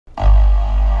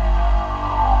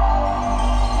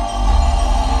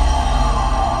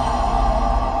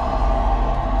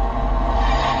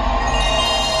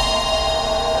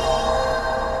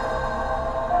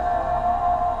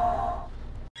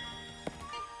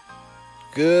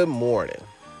Good morning,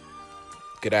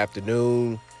 good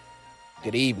afternoon,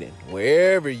 good evening,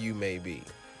 wherever you may be.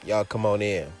 Y'all come on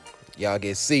in. Y'all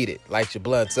get seated, light your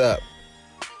blunts up,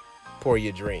 pour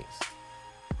your drinks,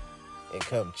 and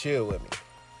come chill with me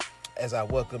as I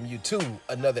welcome you to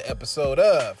another episode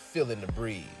of Feeling the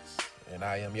Breeze. And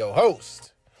I am your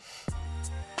host.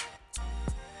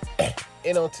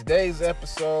 And on today's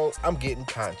episode, I'm getting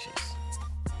conscious,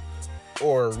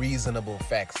 or a reasonable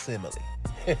facsimile.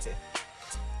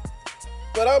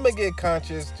 But I'm going to get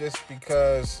conscious just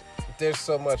because there's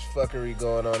so much fuckery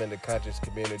going on in the conscious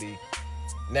community.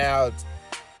 Now,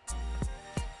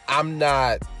 I'm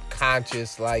not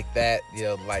conscious like that,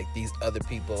 like these other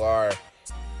people are.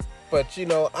 But,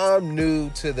 I'm new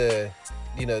to the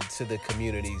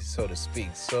community, so to speak.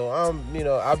 So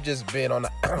I've just been on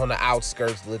the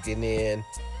outskirts looking in,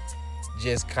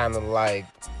 just kind of like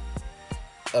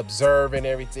observing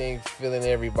everything, feeling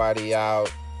everybody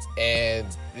out. And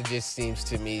it just seems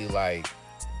to me like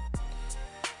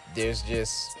there's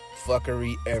just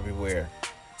fuckery everywhere.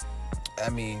 I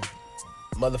mean,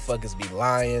 motherfuckers be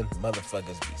lying,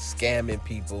 motherfuckers be scamming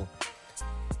people.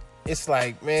 It's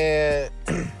like, man,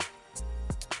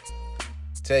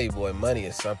 tell you, boy, money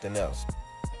is something else.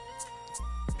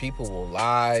 People will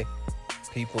lie.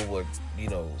 People will,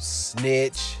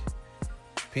 snitch.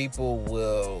 People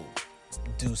will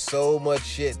do so much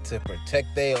shit to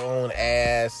protect their own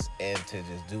ass and to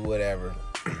just do whatever.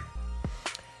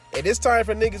 And it's time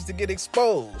for niggas to get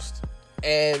exposed.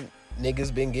 And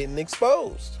niggas been getting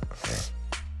exposed.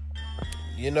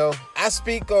 I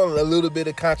speak on a little bit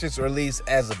of conscience, or at least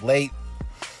as of late.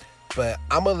 But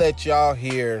I'm going to let y'all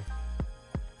hear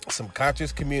some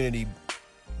conscious community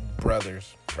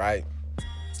brothers, right?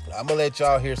 I'm going to let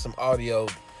y'all hear some audio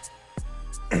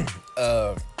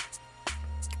of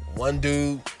one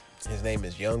dude. His name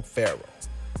is Young Pharaoh.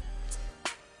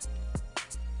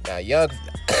 Now,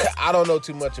 I don't know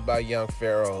too much about Young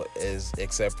Pharaoh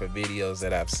except for videos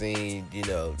that I've seen.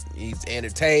 He's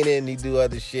entertaining. He do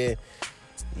other shit.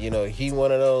 He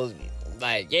one of those,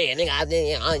 like, yeah, nigga,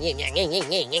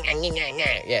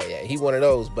 yeah, he one of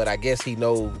those. But I guess he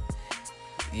know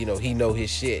his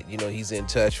shit. He's in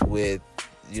touch with,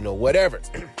 whatever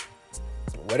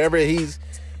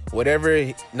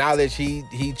knowledge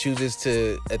he chooses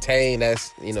to attain.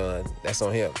 That's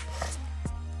on him.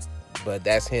 But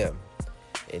that's him.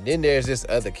 And then there's this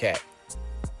other cat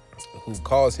who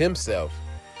calls himself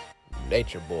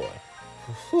Nature Boy.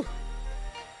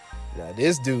 Now,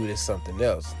 this dude is something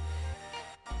else.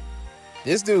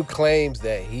 This dude claims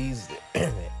that he's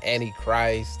the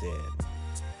Antichrist and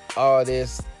all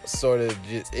this sort of...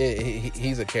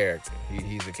 he's a character.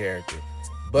 He's a character.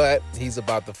 But he's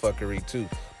about the fuckery, too.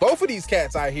 Both of these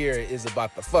cats I hear is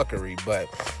about the fuckery, but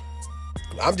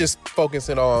I'm just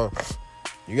focusing on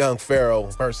Young Pharaoh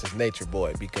versus Nature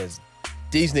Boy because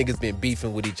these niggas been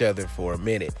beefing with each other for a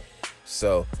minute.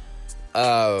 So,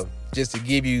 just to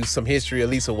give you some history, at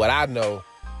least of what I know,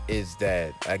 is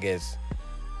that I guess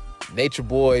Nature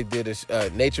Boy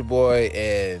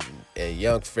and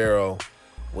Young Pharaoh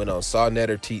went on Saw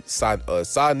Netter TV.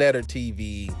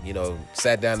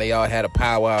 Sat down. They all had a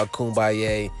powwow,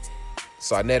 kumbaya.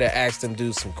 Saw Netter asked them to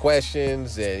do some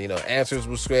questions, and answers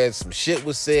were said. Some shit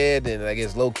was said, and I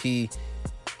guess low key,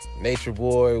 Nature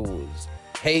Boy was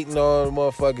hating on the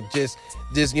motherfucker. Just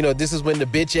this is when the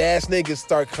bitch ass niggas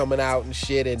start coming out and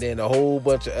shit, and then a whole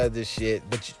bunch of other shit.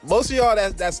 But most of y'all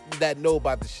that know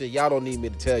about the shit, y'all don't need me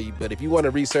to tell you. But if you want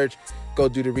to research, go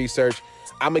do the research.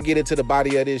 I'm gonna get into the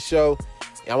body of this show.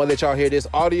 I'm gonna let y'all hear this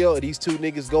audio of these two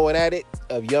niggas going at it,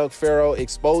 of Young Pharaoh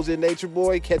exposing Nature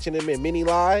Boy, catching him in many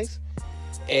lies,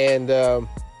 and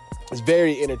it's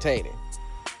very entertaining.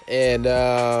 And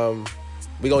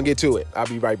we're gonna get to it. I'll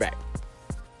be right back.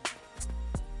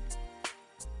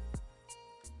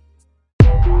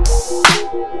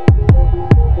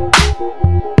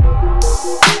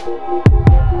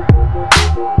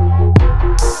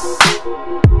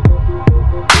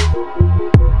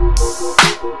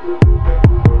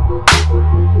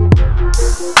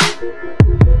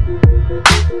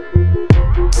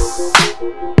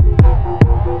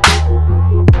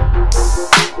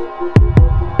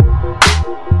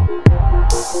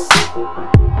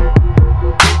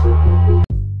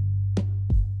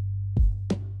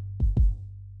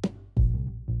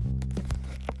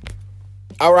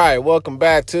 All right, welcome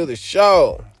back to the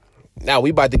show. Now we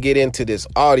about to get into this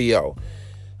audio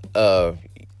and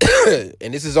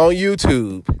this is on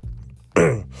YouTube.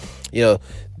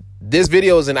 This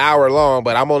video is an hour long,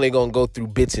 but I'm only going to go through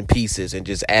bits and pieces and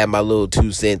just add my little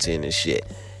 2 cents in and shit.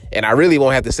 And I really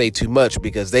won't have to say too much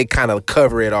because they kind of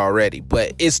cover it already,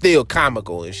 but it's still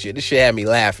comical and shit. This shit had me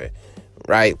laughing.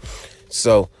 right?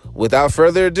 So without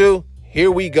further ado,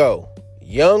 here we go.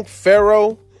 Young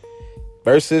Pharaoh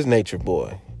versus Nature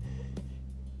Boy.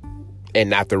 And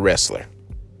not the wrestler.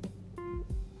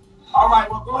 All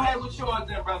right, well, go ahead with yours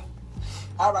then, brother.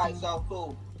 All right, so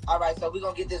cool. All right, so we're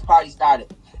going to get this party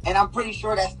started. And I'm pretty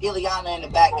sure that's Ileana in the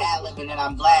back ad-libbing, and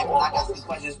I'm glad because I got some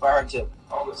questions for her, too.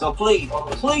 So please bring,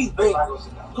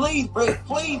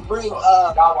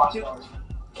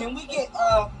 can we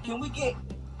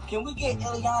get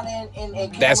Ileana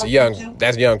and that's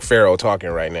young Pharaoh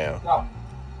talking right now.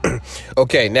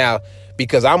 Okay, now,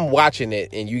 because I'm watching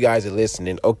it and you guys are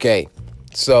listening. Okay,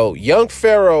 so young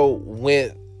Pharaoh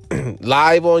went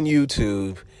live on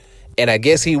YouTube, and I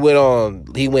guess he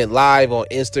went live on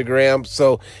Instagram.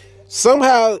 So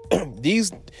somehow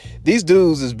these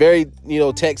dudes is very,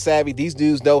 tech savvy. These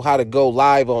dudes know how to go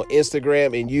live on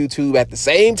Instagram and YouTube at the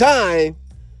same time,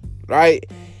 right?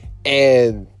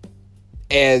 And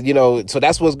so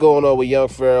that's what's going on with young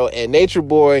Pharaoh and Nature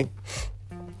Boy.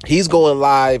 He's going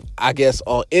live, I guess,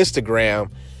 on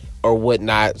Instagram or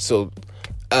whatnot. So,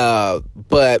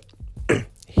 but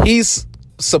he's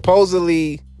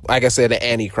supposedly, like I said, an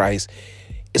Antichrist.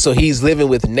 So he's living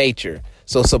with nature.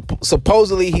 So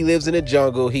supposedly he lives in the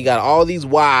jungle. He got all these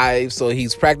wives. So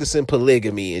he's practicing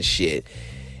polygamy and shit.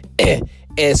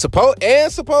 And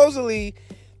supposedly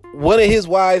one of his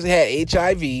wives had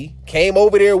HIV, came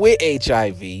over there with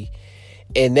HIV.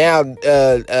 And now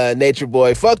Nature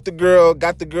Boy fucked the girl,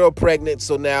 got the girl pregnant.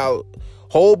 So now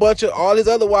all his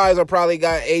other wives are probably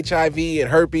got HIV and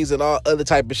herpes and all other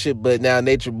type of shit. But now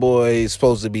Nature Boy is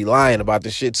supposed to be lying about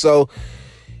the shit. So,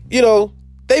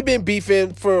 they've been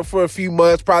beefing for a few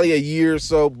months, probably a year or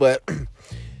so. But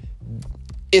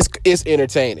it's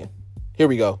entertaining. Here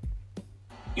we go.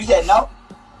 You said no?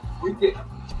 We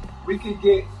could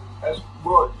get as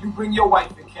well. You bring your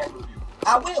wife in camera with you.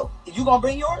 I will. You gonna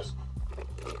bring yours?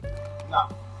 No.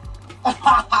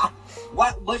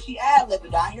 What? But she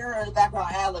ad-libbing. I hear her in the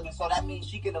background ad-libbing, so that means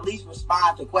she can at least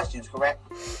respond to questions, correct?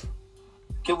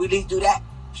 Can we at least do that?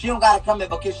 She don't gotta come in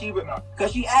because she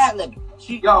ad-libbing.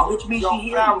 Which means she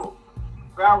hears.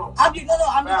 Pharaoh. I'm just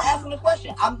asking the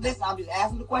question. I'm just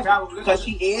asking the question because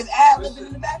she is ad-libbing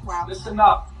in the background. Listen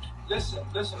up. Listen.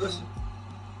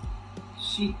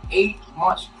 She 8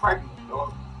 months pregnant,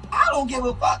 dog. I don't give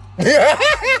a fuck. I'm not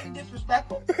getting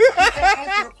disrespectful. She can't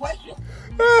answer a question.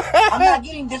 I'm not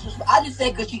getting disrespectful. I just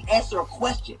said because she answered a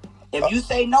question. If you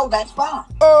say no, that's fine.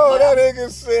 Oh, that nigga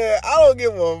said, I don't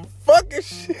give a fucking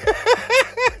shit.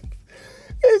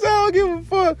 He said, I don't give a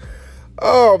fuck.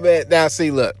 Oh, man. Now,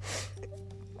 see, look.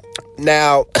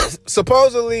 Now,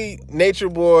 supposedly, Nature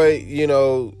Boy,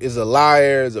 is a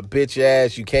liar, is a bitch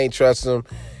ass. You can't trust him,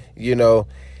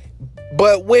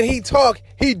 But when he talk,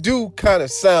 he do kind of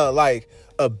sound like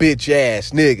a bitch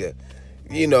ass nigga.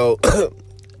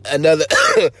 Another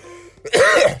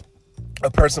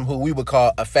a person who we would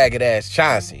call a faggot ass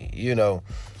Chauncey,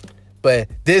 But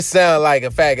this sound like a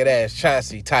faggot ass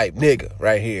Chauncey type nigga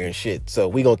right here and shit. So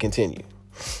we gonna continue.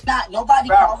 Nobody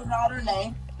calling out her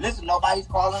name. Listen, nobody's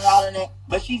calling out her name.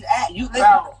 But she's at you.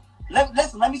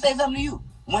 Listen, let me say something to you.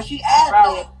 When she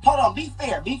ad-libbed, hold on, be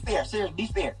fair, seriously, be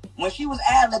fair. When she was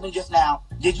ad-libbing just now,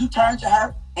 did you turn to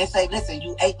her and say, listen,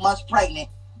 you 8 months pregnant,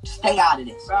 stay out of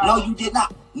this? No, you did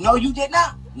not. But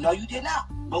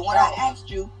when I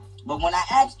asked you,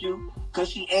 because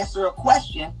she answered a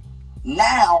question,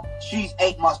 now she's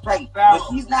 8 months pregnant. But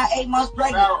she's not 8 months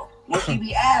pregnant when she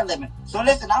be ad-libbing. So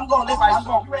listen, I'm going to listen.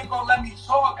 So you ain't going to let me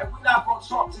talk. If we're not going to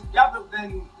talk together,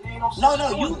 then you ain't no sense.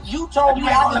 No, you told me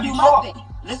I would do my thing.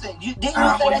 Listen, you ain't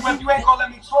going to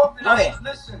let me talk, then I just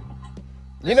listen.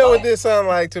 You know what this sound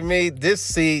like to me? This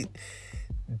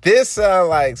sound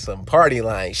like some party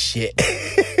line shit.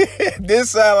 This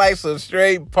sound like some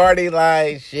straight party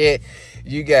line shit.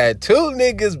 You got two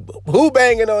niggas who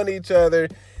banging on each other.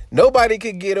 Nobody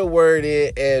could get a word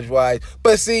in edgewise.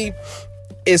 But see,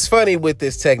 it's funny with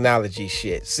this technology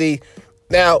shit. See,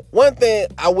 now, one thing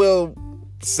I will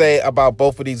say about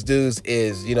both of these dudes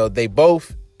is, they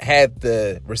both had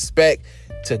the respect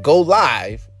to go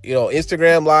live,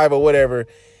 Instagram live or whatever,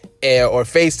 or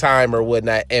FaceTime or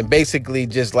whatnot, and basically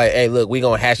just like, hey, look, we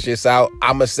gonna hash this out.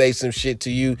 I'm gonna say some shit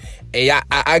to you. And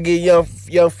I give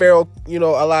young Pharaoh,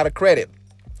 a lot of credit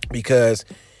because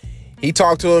he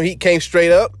talked to him. He came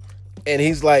straight up and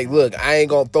he's like, look, I ain't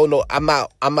gonna throw I'm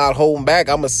not holding back.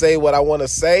 I'm gonna say what I want to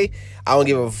say. I don't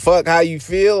give a fuck how you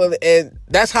feel. And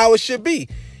that's how it should be.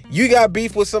 You got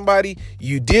beef with somebody,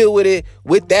 you deal with it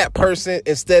with that person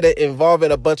instead of involving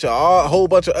a whole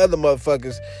bunch of other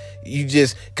motherfuckers.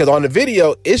 Because on the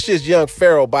video, it's just young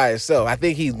Pharaoh by himself. I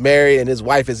think he's married and his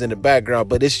wife is in the background,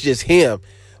 but it's just him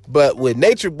But with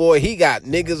Nature Boy, he got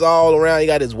niggas all around. He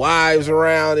got his wives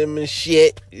around him and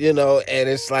shit, you know. And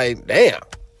it's like, damn,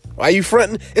 why you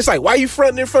fronting? It's like, why you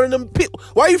fronting in front of them people?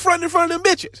 Why you fronting in front of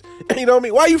them bitches? You know what I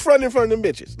mean? Why you fronting in front of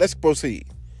them bitches? Let's proceed.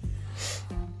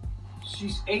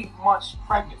 She's 8 months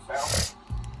pregnant, fam.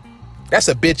 That's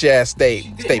a bitch ass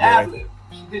statement, right?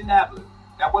 She didn't have it.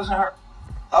 That wasn't her.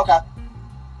 Okay.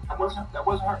 That wasn't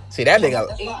her. See that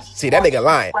nigga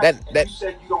lying. That you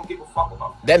said you don't give a fuck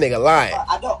about that nigga lying.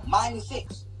 I don't. Mine is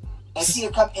 6, and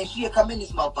she'll come in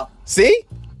this motherfucker. See?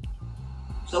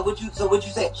 So what you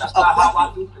said? That's not how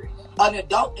I do things. An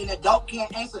adult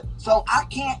can't answer. So I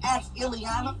can't ask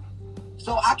Ileana.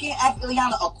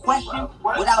 A question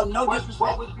without no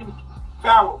disrespect.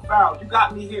 Farrell, you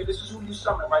got me here. This is who you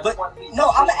summon, right? But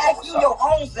no, I'm gonna ask you your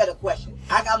own set of questions.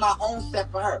 I got my own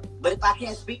set for her. But if I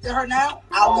can't speak to her now,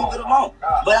 I'll leave it alone.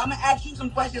 But I'm gonna ask you some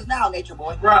questions now, Nature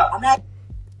Boy. Right. All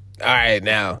right,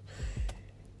 now.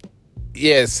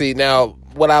 Yeah, see, now,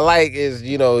 what I like is,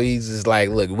 you know, he's just like,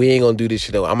 look, we ain't gonna do this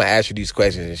shit. I'm gonna ask you these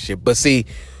questions and shit. But see,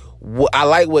 I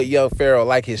like what Young Pharaoh,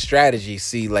 like his strategy.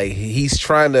 See, like, he's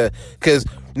trying to, because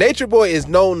Nature Boy is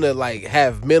known to, like,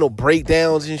 have mental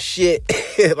breakdowns and shit,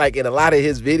 like, in a lot of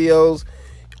his videos,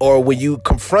 or when you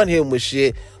confront him with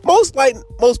shit. Most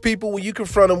people, when you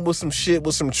confront them with some shit,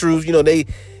 with some truth, you know, they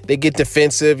get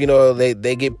defensive, you know,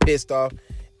 they get pissed off.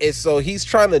 And so he's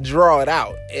trying to draw it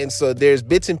out. And so there's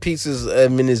bits and pieces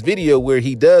in his video where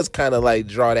he does kind of, like,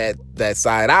 draw that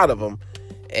side out of him.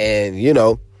 And, you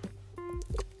know,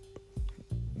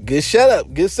 good setup,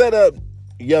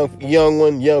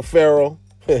 young Pharaoh.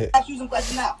 ask you some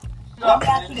questions now. Let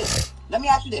me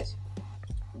ask you this.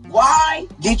 Why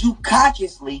did you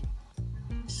consciously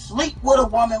sleep with a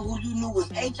woman who you knew was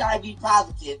HIV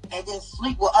positive and then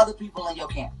sleep with other people in your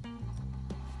camp?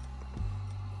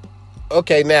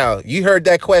 Okay, now, you heard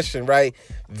that question, right?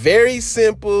 Very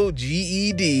simple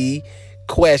GED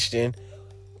question.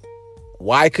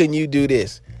 Why couldn't you do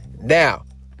this? Now,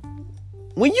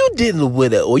 when you dealing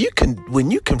with it, or when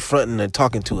you confronting and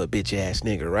talking to a bitch ass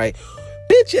nigga, right?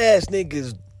 Bitch ass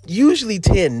niggas usually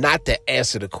tend not to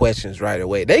answer the questions right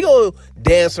away. They gonna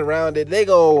dance around it. They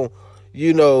gonna,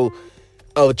 you know,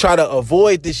 try to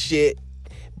avoid this shit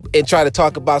and try to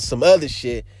talk about some other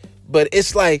shit. But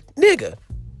it's like, nigga,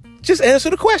 just answer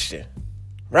the question,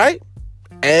 right?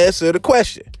 Answer the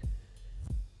question.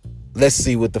 Let's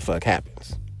see what the fuck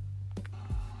happens.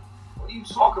 What are you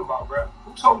talking about, bro?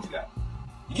 Who told you that?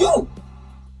 You.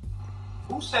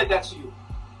 Who said that to you?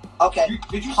 Okay.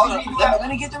 Did you see me do that? Let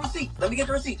me get the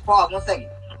receipt. Pause 1 second.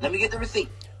 Let me get the receipt.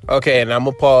 Okay, and I'm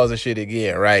going to pause the shit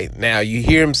again, right? Now, you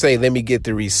hear him say, let me get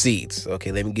the receipts.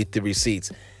 Okay, let me get the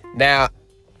receipts. Now,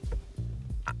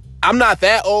 I'm not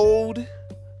that old,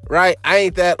 right? I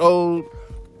ain't that old,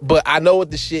 but I know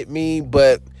what the shit mean,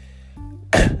 but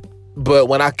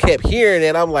when I kept hearing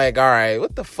it, I'm like, all right,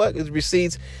 what the fuck is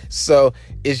receipts? So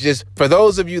it's just, for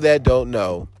those of you that don't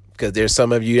know, because there's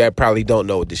some of you that probably don't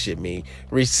know what this shit mean.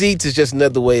 Receipts is just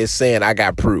another way of saying I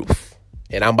got proof,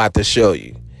 and I'm about to show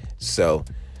you. So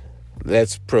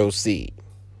let's proceed.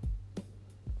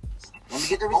 Let me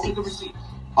get the receipt.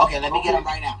 Okay, let me get them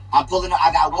right now. I'm pulling.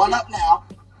 I got one up now.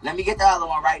 Let me get the other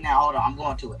one right now. Hold on, I'm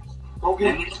going to it.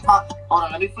 Okay. Hold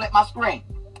on, let me flip my screen.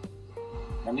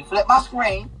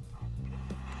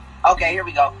 Okay, here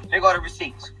we go. Here go the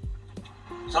receipts.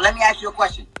 So let me ask you a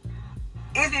question.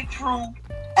 Is it true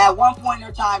at one point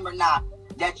in time or not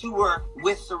that you were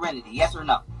with Serenity? Yes or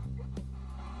no?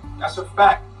 That's a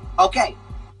fact. Okay.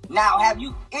 Now,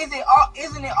 isn't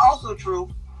it also true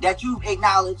that you've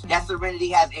acknowledged that Serenity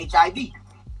has HIV?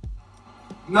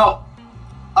 No.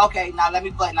 Okay, now let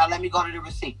me go to the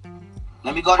receipt.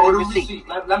 Let me go to the receipt.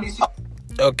 Let me see.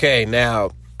 Okay,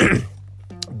 now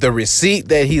the receipt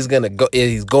that he's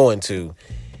going to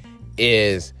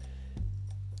is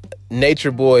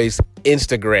Nature Boy's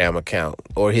Instagram account,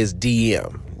 or his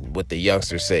DM, what the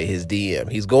youngsters say, his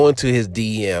DM. He's going to his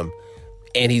DM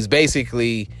and he's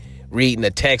basically reading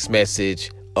a text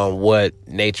message on what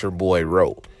Nature Boy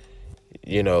wrote.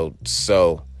 You know,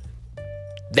 so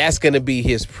that's going to be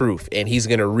his proof, and he's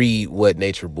going to read what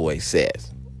Nature Boy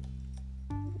says.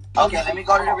 Okay, let me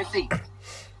go to the receipt.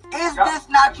 Is this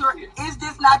not your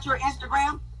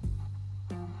Instagram?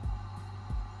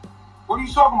 What are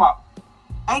you talking about?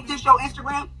 Ain't this your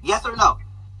Instagram? Yes or no?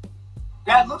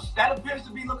 That appears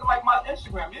to be looking like my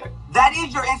Instagram, yeah. That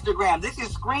is your Instagram. This is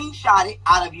screenshotted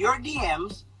out of your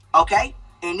DMs, okay?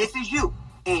 And this is you.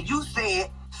 And you said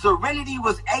Serenity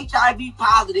was HIV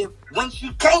positive when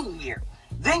she came here.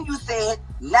 Then you said,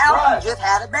 now you just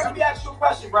had a baby. Let me ask you a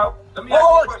question, bro.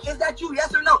 Is that you?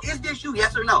 Yes or no? Is this you?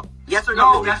 Yes or no? Yes or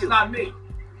no? No, that's not me.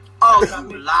 Oh,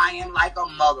 you lying like a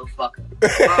motherfucker.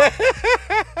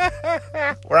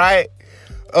 Right?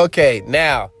 Okay,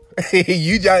 now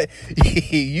you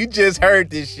just heard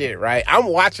this shit, right? I'm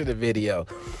watching the video,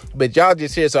 but y'all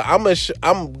just hear. So I'm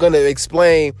gonna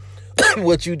explain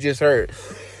what you just heard.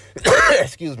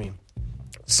 Excuse me.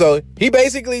 So he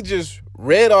basically just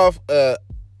read off a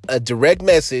direct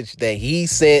message that he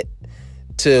sent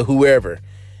to whoever,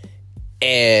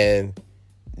 and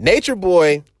Nature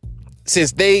Boy,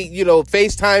 since they,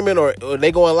 FaceTiming or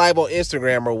they going live on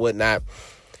Instagram or whatnot,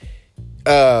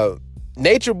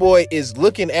 Nature Boy is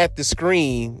looking at the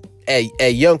screen,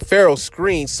 at Young Pharaoh's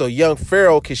screen, so Young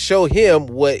Pharaoh can show him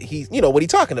what he's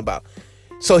talking about.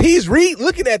 So he's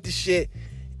looking at the shit,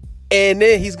 and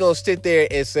then he's gonna sit there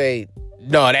and say,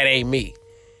 "No, that ain't me."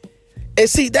 And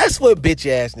see, that's what bitch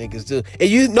ass niggas do. And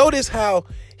you notice how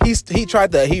he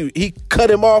cut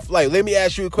him off, like, let me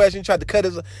ask you a question, tried to cut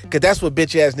his, because that's what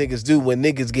bitch ass niggas do when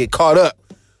niggas get caught up.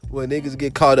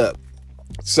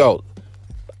 So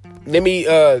let me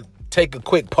take a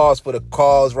quick pause for the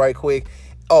calls right quick.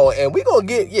 Oh, and we're gonna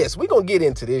get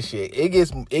into this shit. It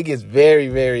gets very,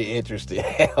 very interesting.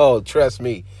 Oh, trust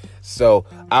me. So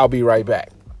I'll be right back.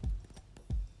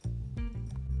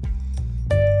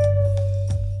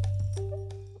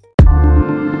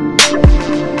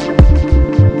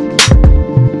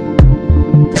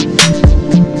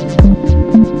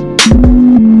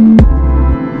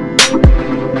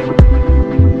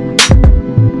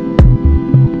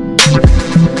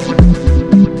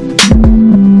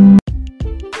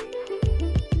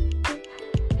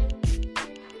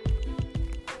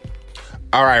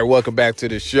 All right, welcome back to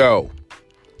the show.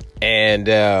 And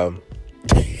I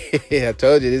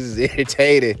told you this is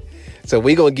entertaining. So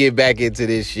we're going to get back into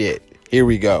this shit. Here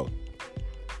we go.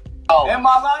 Oh. Am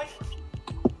I lying?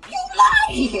 You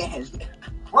lying.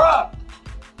 Bruh,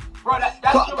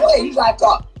 that's your receipt. You got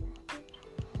caught.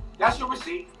 That's your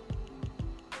receipt.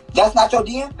 That's not your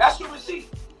DM? That's your receipt.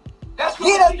 That's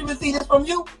your receipt. The receipt is from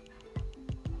you.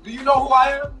 Do you know who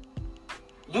I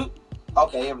am?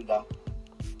 Okay, here we go.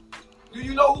 Do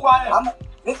you know who I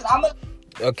am?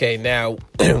 Okay, now,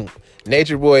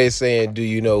 Nature Boy is saying, do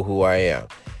you know who I am?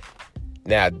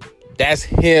 Now, that's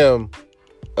him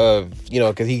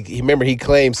because he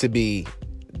claims to be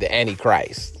the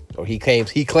Antichrist, or he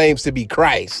claims to be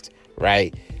Christ,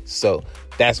 right? So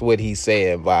that's what he's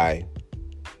saying by,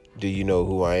 do you know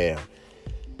who I am?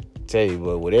 Tell you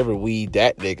what, whatever weed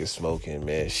that nigga smoking,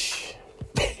 man,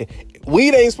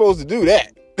 weed ain't supposed to do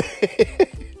that.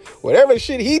 Whatever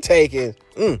shit he taking,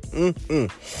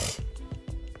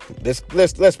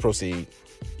 Let's proceed.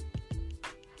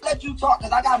 Let you talk,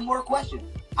 because I got more questions.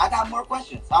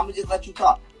 So I'm gonna just let you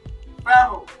talk.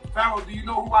 Pharaoh, do you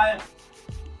know who I am?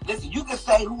 Listen, you can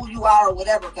say who you are or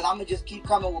whatever, because I'm gonna just keep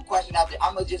coming with question after.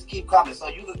 I'm gonna just keep coming, so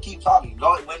you can keep talking.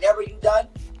 Go whenever you done.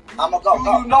 I'm gonna go.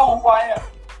 Do you know who I am?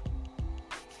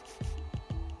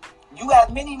 You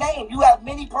have many names. You have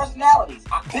many personalities.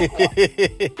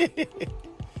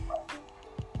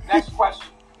 Next question.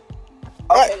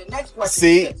 Okay, the next question.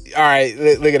 See, all right,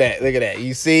 look at that.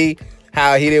 You see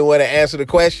how he didn't want to answer the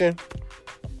question?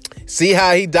 See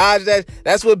how he dodged that?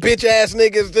 That's what bitch ass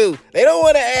niggas do. They don't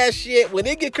want to ask shit when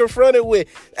they get confronted with,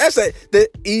 that's the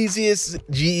easiest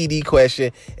GED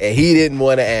question, and he didn't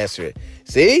want to answer it.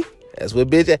 See? That's what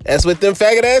them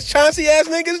faggot ass Chauncey ass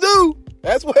niggas do.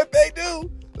 That's what they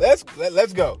do. Let's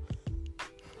go.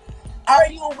 Are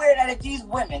you aware that if these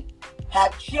women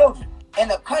have children in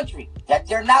a country that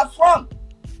they're not from,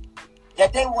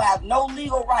 that they will have no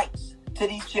legal rights to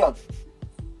these children?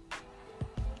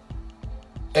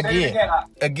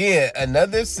 Again,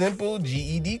 another simple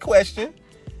GED question.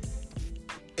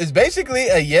 It's basically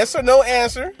a yes or no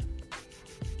answer,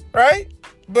 right?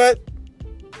 But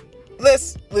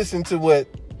let's listen to what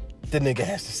the nigga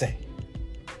has to say.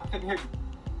 I couldn't hear you.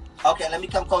 Okay, let me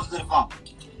come closer to the phone.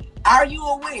 Are you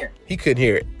aware? He couldn't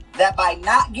hear it. That by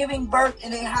not giving birth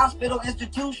in a hospital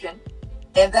institution,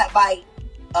 and that by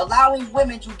allowing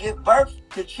women to give birth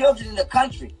to children in the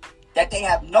country that they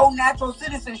have no natural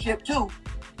citizenship to,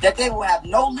 that they will have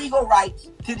no legal rights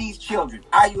to these children?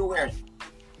 Are you aware of that?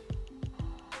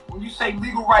 When you say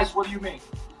legal rights, what do you mean?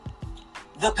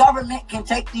 The government can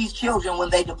take these children when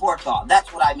they deport y'all.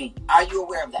 That's what I mean. Are you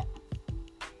aware of that?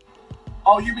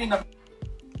 Oh, you mean the...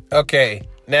 Okay,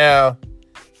 now...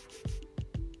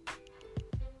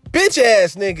 bitch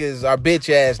ass niggas are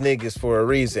bitch ass niggas for a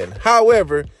reason.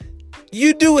 However,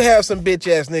 you do have some bitch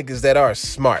ass niggas that are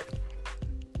smart.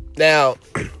 Now,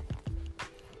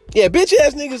 yeah, bitch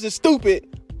ass niggas are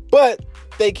stupid, but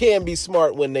they can be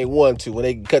smart when they want to, when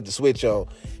they can cut the switch on.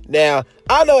 Now,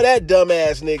 I know that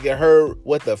dumbass nigga heard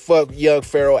what the fuck Young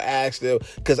Pharaoh asked him,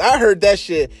 because I heard that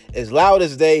shit as loud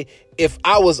as day if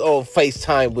I was on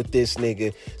FaceTime with this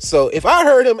nigga. So if I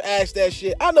heard him ask that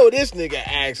shit, I know this nigga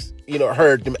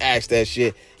heard them ask that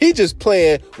shit. He just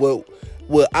playing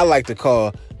what I like to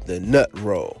call the nut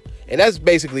roll. And that's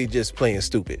basically just playing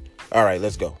stupid. All right,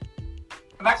 let's go.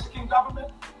 Mexican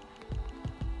government?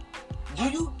 Do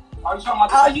you? Are you talking about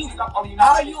the Mexican government?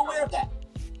 Are you aware of that?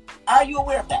 Are you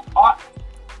aware of that?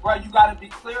 Well, you got to be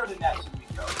clearer than that to me,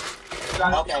 though. You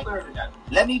got to be clearer than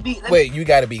that. Wait, you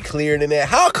got to be clearer than that?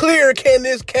 How clear can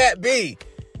this cat be?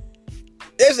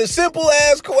 It's a simple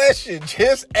ass question.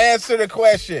 Just answer the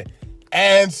question.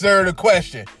 Answer the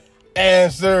question.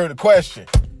 Answer the question.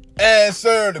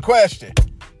 Answer the question.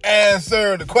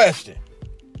 Answer the question.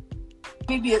 Let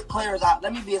me be as clear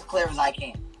as I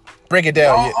can. Break it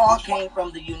down. Y'all all came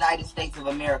from the United States of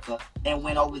America and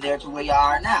went over there to where y'all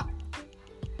are now.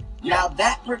 Yeah.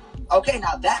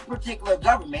 Now that particular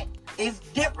government is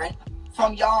different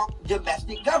from y'all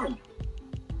domestic government.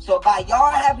 So by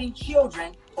y'all having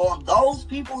children on those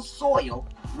people's soil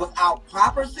without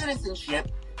proper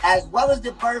citizenship, as well as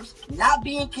the births not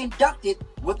being conducted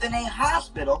within a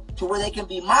hospital to where they can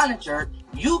be monitored,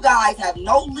 you guys have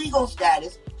no legal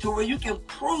status to where you can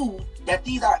prove that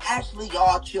these are actually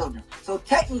y'all children. So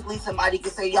technically somebody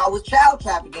could say y'all was child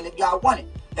trafficking if y'all wanted.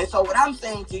 And so what I'm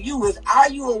saying to you is, are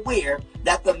you aware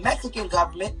that the Mexican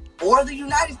government or the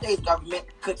United States government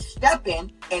could step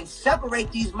in and separate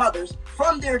these mothers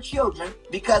from their children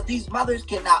because these mothers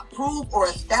cannot prove or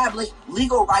establish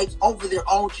legal rights over their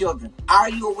own children? Are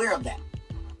you aware of that?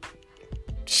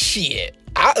 Shit.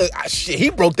 He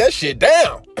broke that shit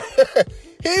down.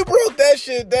 He broke that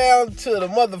shit down to the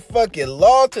motherfucking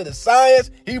law, to the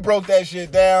science. He broke that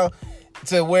shit down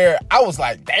to where I was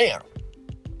like, damn,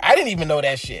 I didn't even know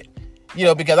that shit.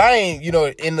 Because I ain't,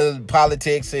 into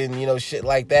politics and, shit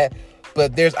like that.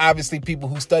 But there's obviously people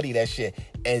who study that shit.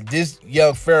 And this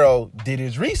Young Pharaoh did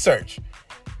his research.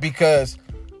 Because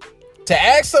to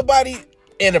ask somebody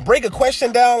and to break a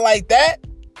question down like that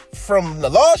from the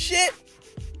law shit,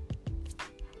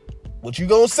 what you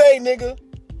gonna say, nigga?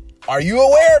 Are you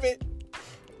aware of it?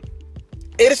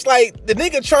 It's like the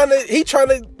nigga trying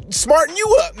to smarten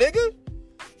you up, nigga.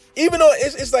 Even though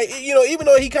it's like, even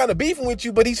though he kind of beefing with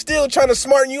you, but he's still trying to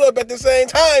smarten you up at the same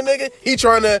time, nigga. He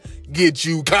trying to get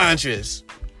you conscious.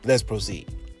 Let's proceed.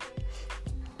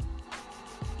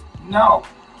 No.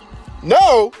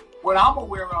 What I'm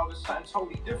aware of is something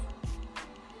totally different.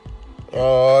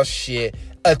 Oh, shit.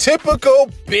 A typical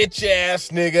bitch ass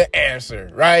nigga answer,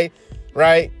 right?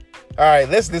 All right,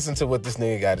 let's listen to what this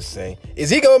nigga got to say. Is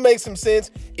he going to make some sense?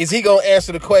 Is he going to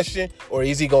answer the question? Or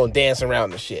is he going to dance around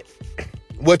the shit?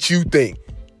 What you think?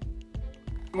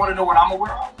 You want to know what I'm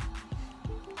aware of?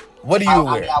 What are you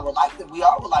aware of? We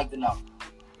all would like to know.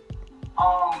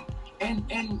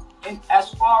 In as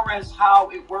far as how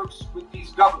it works with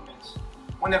these governments,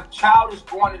 when a child is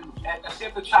born let's say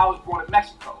if the child is born in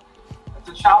Mexico. If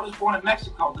the child is born in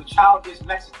Mexico, the child is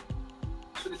Mexican.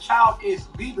 So the child is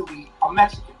legally a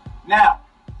Mexican. Now,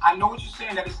 I know what you're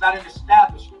saying, that it's not an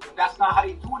establishment, but that's not how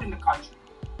they do it in the country.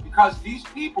 Because these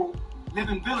people live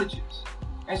in villages.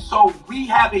 And so we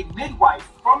have a midwife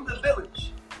from the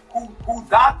village who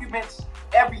documents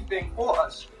everything for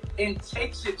us and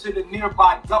takes it to the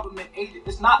nearby government agent.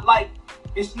 It's not like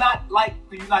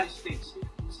the United States.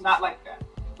 It's not like that.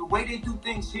 The way they do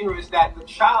things here is that the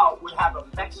child would have a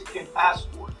Mexican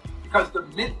passport because the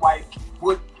midwife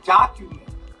would document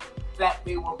that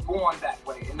they were born that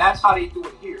way. And that's how they do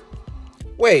it here.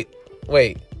 Wait.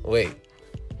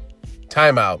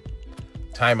 Time out.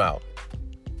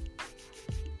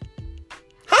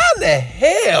 How the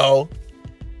hell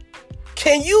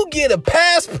can you get a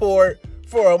passport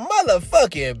for a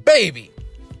motherfucking baby?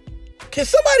 Can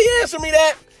somebody answer me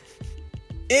that?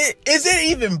 Is it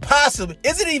even possible?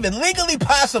 Is it even legally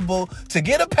possible to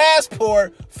get a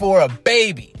passport for a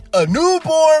baby? A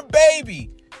newborn baby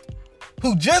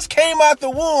who just came out the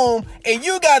womb, and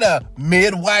you got a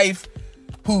midwife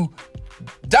who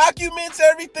documents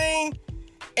everything,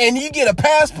 and you get a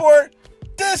passport?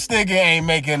 This nigga ain't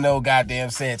making no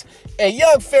goddamn sense. And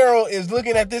Young Pharaoh is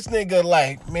looking at this nigga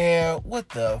like, man, what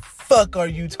the fuck are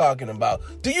you talking about?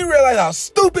 Do you realize how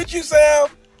stupid you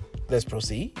sound? Let's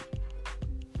proceed.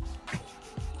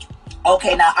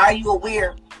 Okay, now are you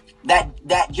aware that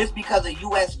just because a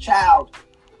U.S. child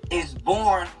is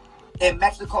born in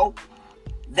Mexico,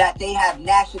 that they have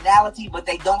nationality, but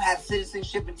they don't have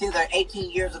citizenship until they're 18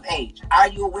 years of age? Are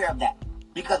you aware of that?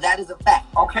 Because that is a fact.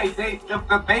 Okay,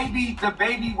 the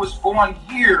baby was born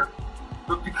here,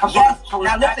 but because yes.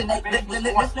 Now listen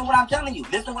to what I'm telling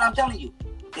you.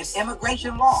 It's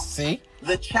immigration law. See?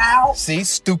 The child. See,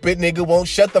 stupid nigga won't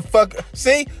shut the fuck up.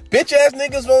 See, bitch ass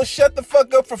niggas won't shut the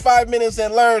fuck up for 5 minutes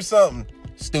and learn something.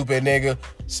 Stupid nigga.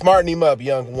 Smarten him up,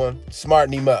 young one.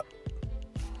 Smarten him up.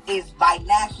 Is by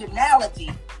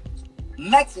nationality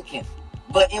Mexican,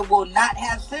 but it will not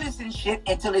have citizenship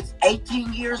until it's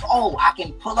 18 years old. I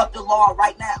can pull up the law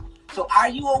right now. So are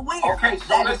you aware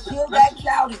that until that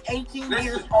child is 18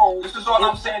 years old? This is all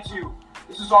I'm saying to you.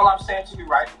 This is all I'm saying to you,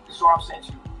 right? This is all I'm saying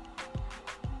to you.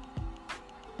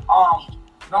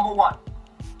 Number one,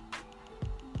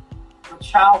 the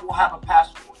child will have a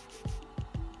passport.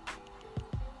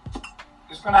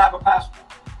 It's gonna have a passport.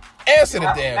 Answer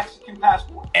the damn. Mexican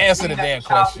passport. Answer the damn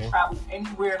question. The child can travel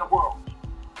anywhere in the world.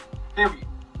 Period.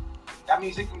 That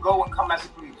means it can go and come as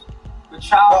it please. The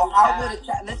child. Well,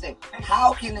 listen.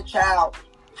 How can the child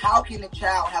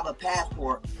have a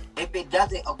passport if it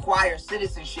doesn't acquire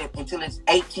citizenship until it's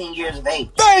 18 years of age?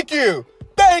 Thank you.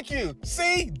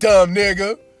 See, dumb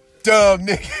nigga.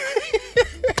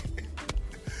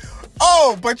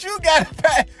 Oh, but you got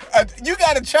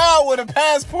a child with a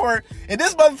passport, and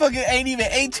this motherfucker ain't even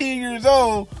 18 years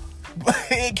old.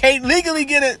 It can't legally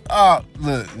get it. Oh,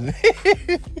 look.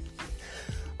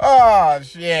 Oh,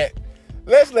 shit.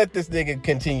 Let's let this nigga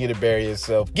continue to bury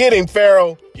himself. Get him,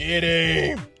 Pharaoh. Get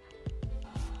him.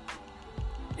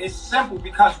 It's simple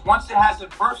because once it has a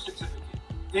birth certificate,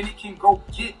 then it can go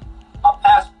get a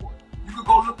passport. You could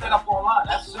go look that up online.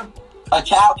 That's simple. A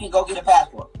child can go get a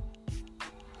passport.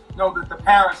 No, the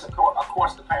parents, of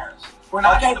course, the parents. When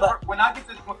I get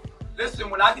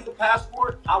the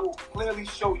passport, I will clearly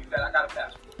show you that I got a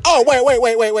passport. Oh,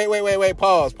 wait.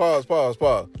 Pause.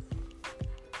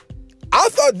 I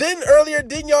thought,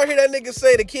 didn't y'all hear that nigga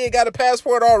say the kid got a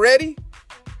passport already?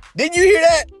 Didn't you hear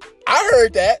that? I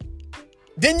heard that.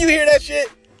 Didn't you hear that shit?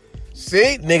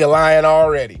 See? Nigga lying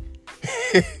already.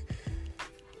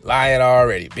 Lying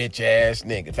already, bitch ass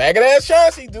nigga. Faggot ass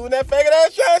Chauncey doing that faggot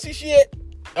ass Chauncey shit.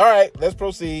 All right, let's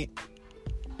proceed.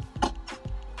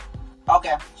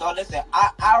 Okay, so listen, I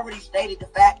already stated the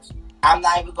facts. I'm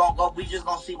not even gonna go. We just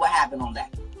gonna see what happened on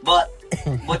that. But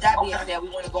with that being said, we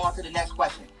want to go on to the next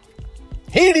question.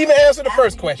 He didn't even answer the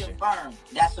first question. Confirmed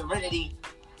that Serenity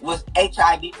was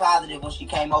HIV positive when she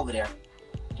came over there.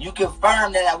 You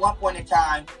confirmed that at one point in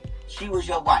time she was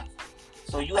your wife.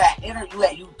 So you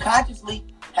consciously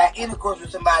had intercourse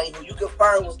with somebody who you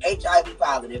confirmed was HIV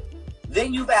positive.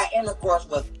 Then you've had intercourse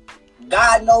with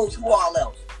God knows who all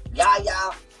else.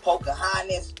 Yaya,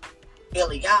 Pocahontas,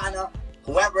 Ileana,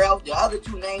 whoever else, the other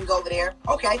two names over there.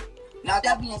 Okay. Now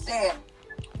that being said,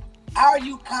 are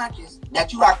you conscious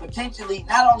that you are potentially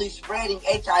not only spreading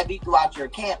HIV throughout your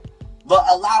camp, but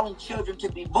allowing children to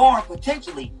be born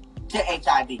potentially to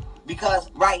HIV?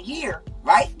 Because right here,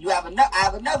 right, I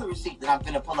have another receipt that I'm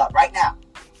going to pull up right now,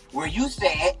 where you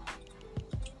said,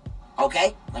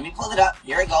 okay, let me pull it up.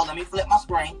 Here we go. Let me flip my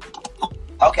screen.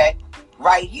 Okay,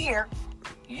 right here,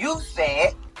 you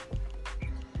said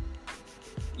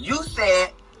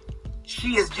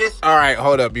she is just. All right,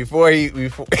 hold up. Before he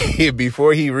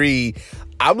read,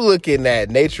 I'm looking at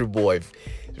Nature Boy's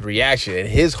reaction, and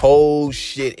his whole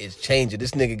shit is changing.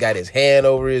 This nigga got his hand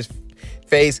over his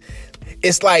face.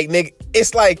 It's like, nigga,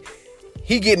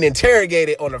 he getting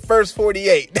interrogated on the first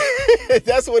 48.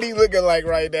 That's what he looking like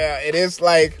right now. And it's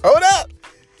like, hold up.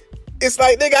 It's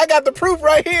like, nigga, I got the proof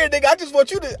right here, nigga.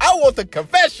 I want the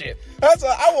confession. I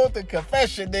want the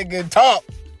confession, nigga. Talk,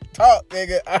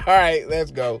 nigga. All right,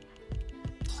 let's go.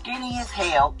 Skinny as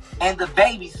hell, and the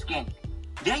baby's skinny.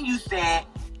 Then you said,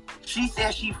 she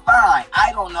said she fine.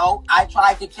 I don't know. I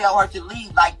tried to tell her to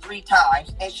leave like 3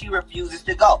 times, and she refuses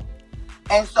to go.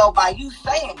 And so by you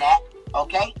saying that,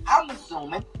 okay, I'm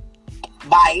assuming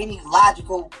by any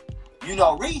logical,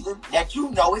 reason that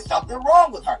it's something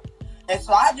wrong with her. And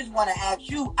so I just want to ask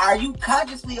you, are you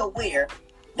consciously aware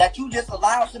that you just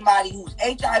allowed somebody who's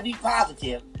HIV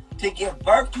positive to give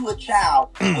birth to a child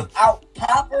without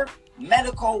proper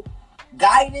medical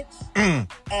guidance and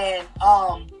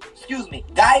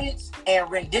guidance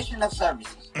and rendition of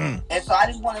services? And so I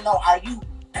just want to know, are you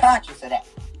conscious of that?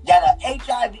 That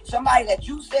somebody that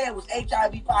you said was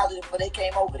HIV positive before they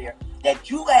came over there, that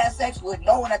you had sex with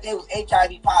knowing that they was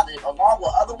HIV positive along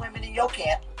with other women in your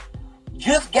camp,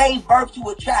 just gave birth to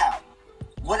a child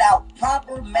without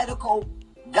proper medical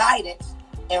guidance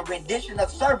and rendition of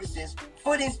services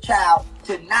for this child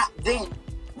to not then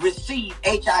receive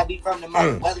HIV from the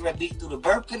mother, whether it be through the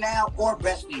birth canal or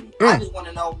breastfeeding. I just want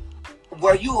to know,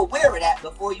 were you aware of that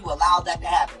before you allowed that to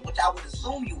happen? Which I would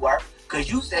assume you were, because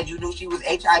you said you knew she was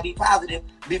HIV positive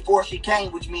before she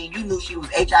came, which means you knew she was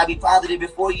HIV positive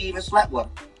before you even slept with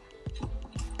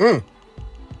her.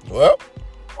 Well.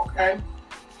 Okay.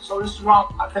 So this is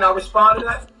wrong. Can I respond to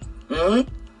that?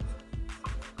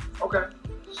 Mm-hmm. Okay.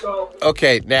 So.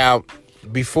 Okay, now,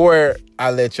 before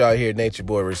I let y'all hear Nature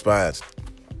Boy response,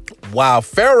 while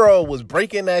Pharaoh was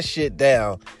breaking that shit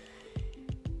down,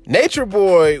 Nature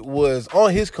Boy was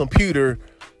on his computer,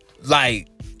 like,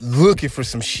 looking for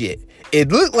some shit. It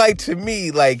looked like to me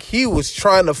like he was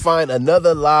trying to find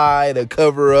another lie to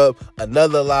cover up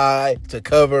another lie to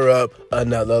cover up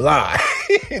another lie.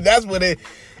 That's what it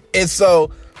is.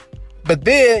 So, but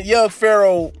then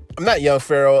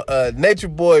Nature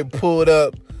Boy pulled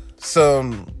up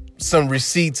some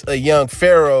receipts of Young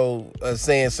Pharaoh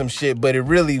saying some shit, but it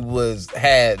really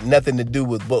had nothing to do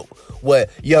with what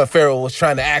Young Pharaoh was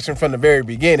trying to action from the very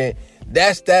beginning.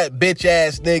 That's that bitch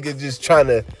ass nigga just trying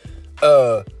to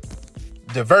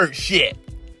divert shit.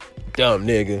 Dumb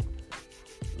nigga.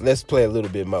 Let's play a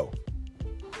little bit more.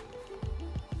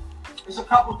 There's a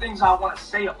couple things I want to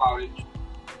say about it.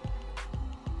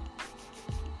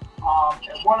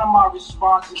 And one of my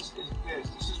responses is this.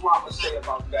 This is what I'm going to say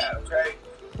about that, okay?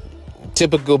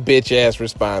 Typical bitch ass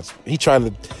response. He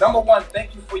trying to... Number one,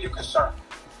 thank you for your concern.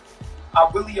 I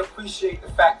really appreciate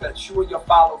the fact that you and your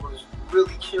followers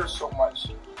really care so much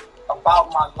about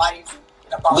my life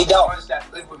and about the ones that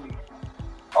live with me.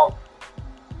 Oh.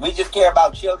 We just care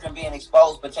about children being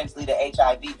exposed potentially to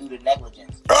HIV due to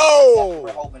negligence. Oh!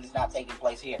 We're hoping it's not taking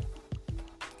place here.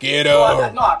 Get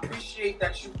up. No, I appreciate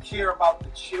that you care about the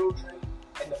children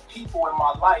and the people in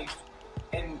my life.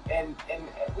 And I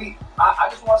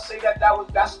just want to say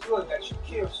that's good that you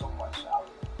care so much.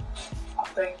 I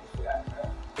thank you for that,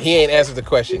 man. He ain't answered the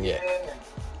question yet.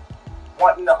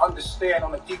 Wanting to understand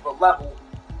on a deeper level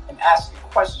and asking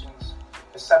questions.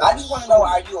 I just want to know: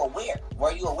 are you aware?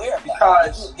 Were you aware of that?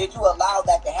 Because did you allow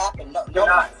that to happen? No. Can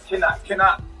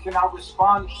I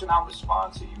respond? Should I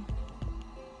respond to you?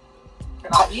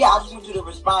 I just want you to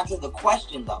respond to the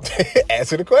question, though.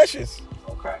 Answer the questions.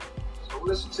 Okay. So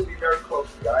listen to me very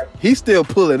closely, all right? He's still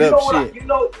pulling up shit. You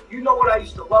know what I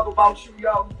used to love about you,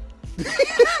 yo?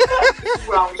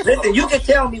 Listen, you can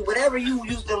tell me whatever you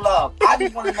used to love. I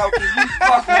just want to know, can you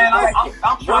man,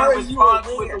 I'm trying to respond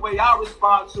to it the way I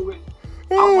respond to it.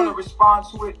 I want to respond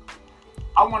to it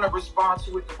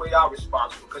the way I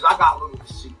respond to it, because I got a little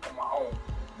receipt on my own.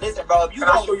 Listen, bro, if you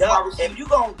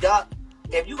gonna duck,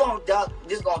 this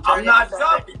is gonna turn. I'm not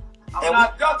ducking. I'm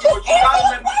not ducking, but you gotta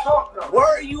let me talk, though.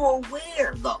 Were you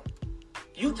aware, though?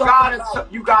 You got it.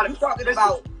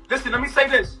 Listen, let me say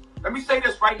this. Let me say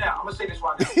this right now. I'm gonna say this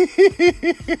right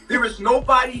now. There is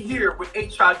nobody here with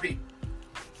HIV.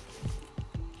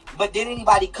 But did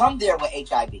anybody come there with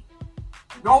HIV?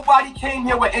 Nobody came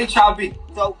here with HIV.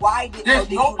 So why did there's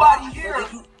nobody here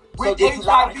with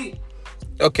HIV?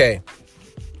 Okay.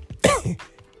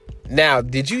 Now,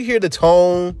 did you hear the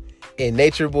tone in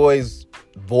Nature Boy's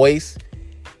voice?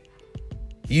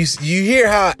 You hear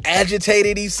how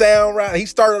agitated he sound, right? He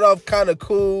started off kind of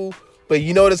cool, but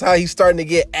you notice how he's starting to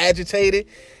get agitated?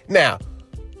 Now,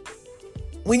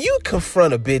 when you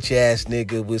confront a bitch ass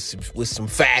nigga with some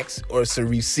facts or some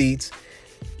receipts,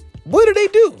 what do they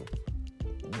do?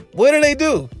 What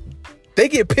do? They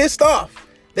get pissed off.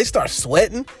 They start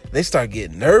sweating. They start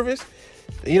getting nervous.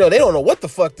 They don't know what the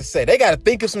fuck to say. They got to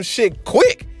think of some shit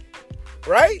quick,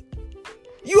 right?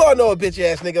 You all know a bitch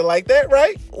ass nigga like that,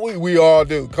 right? We all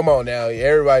do. Come on now.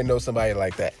 Everybody knows somebody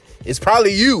like that. It's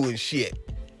probably you and shit.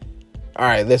 All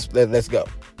right, let's go.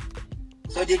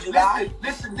 So did you lie?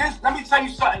 Listen, let me tell you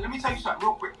something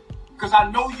real quick. Because I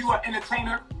know you are an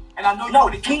entertainer, and I know you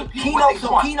want to give the people what they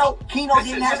want. Keno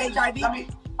didn't have HIV? Let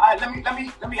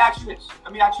me ask you this.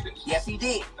 Yes, he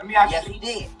did. Let me ask you this.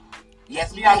 Did.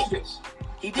 Yes, he did.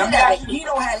 He did that.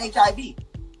 Keno had HIV.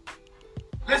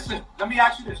 Listen, let me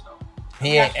ask you this, though.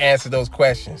 He ain't answered those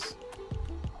questions.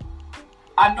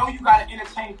 I know you got to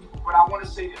entertain people, but I want to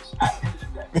say this at the end of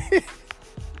the day.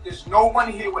 There's no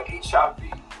one here with HIV.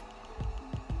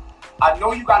 I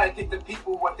know you got to get the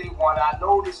people what they want. I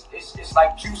know this it's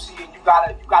like juicy, and you got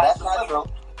to. That's not true.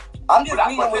 I'm just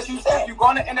reading what you said. If you're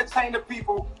going to entertain the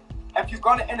people,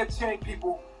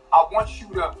 I want you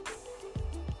to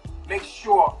make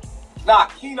sure. Nah,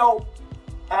 Keno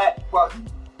had,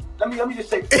 let me just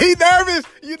say. He nervous.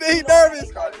 He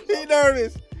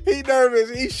nervous.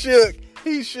 He shook.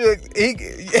 He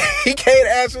can't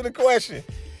answer the question.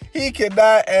 He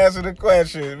cannot answer the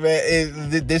question,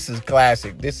 man. This is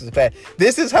classic. This is fact.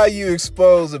 This is how you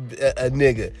expose a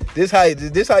nigga. This how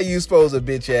you expose a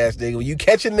bitch ass nigga. When you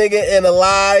catch a nigga in a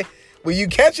lie,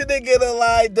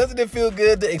 doesn't it feel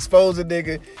good to expose a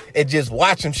nigga and just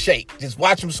watch him shake, just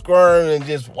watch him squirm, and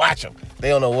just watch him? They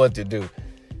don't know what to do.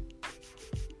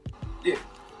 Yeah.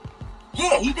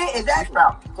 Yeah, he did, exactly.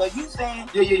 So you saying,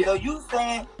 So you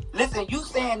saying, listen, you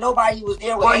saying nobody was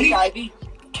there with HIV.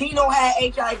 Keno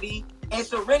had HIV. And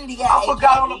Serenity had I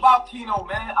forgot all about Keno,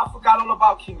 man.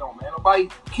 Nobody.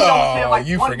 Keno was there like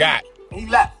you forgot. He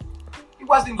left. He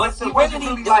wasn't. But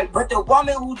Serenity, but the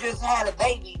woman who just had a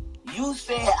baby, you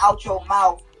said out your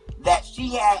mouth that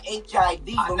she had HIV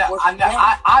before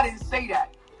I didn't say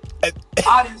that.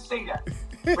 I didn't say that.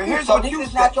 But here's what you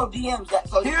said. Not your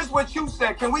DMs. Here's what you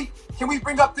said. Can we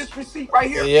bring up this receipt right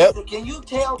here? Yep. Can you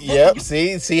tell? Yep.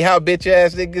 See how bitch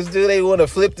ass niggas do? They want to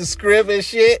flip the script and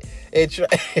shit and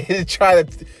try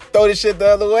to throw the shit the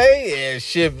other way. And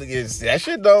shit, that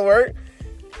shit don't work.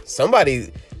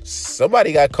 Somebody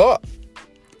got caught.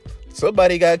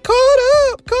 Somebody got caught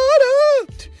up.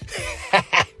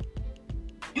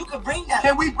 You can bring that.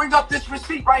 Can we bring up this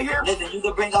receipt right here? Listen, you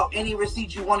can bring up any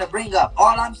receipt you want to bring up.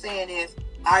 All I'm saying is,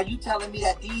 are you telling me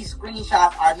that these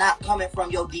screenshots are not coming from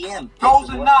your DM? Those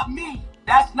are not me.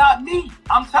 That's not me.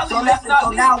 I'm telling you, that's not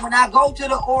me. So now when I go to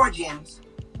the origins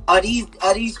of these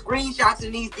screenshots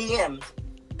in these DMs,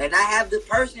 and I have the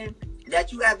person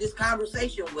that you have this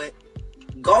conversation with,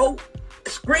 go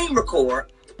screen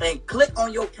record and click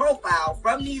on your profile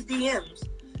from these DMs,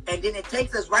 and then it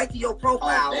takes us right to your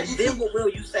profile. And then what will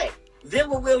you say?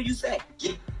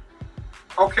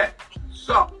 Okay,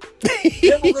 so.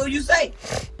 Then what will you say?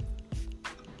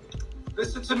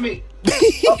 Listen to me.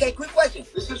 Okay, quick question.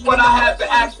 This is what I have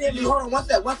to ask you. Hold on, one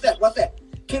sec.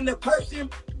 Can the person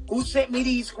who sent me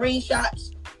these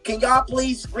screenshots, can y'all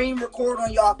please screen record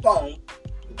on your phone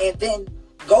and then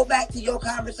go back to your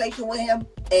conversation with him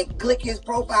and click his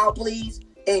profile, please,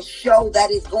 and show that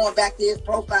it's going back to his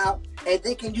profile? And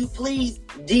then can you please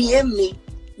DM me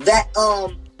that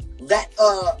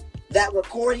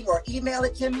recording or email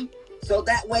it to me so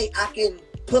that way I can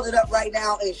pull it up right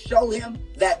now and show him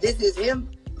that this is him?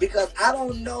 Because I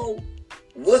don't know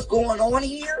what's going on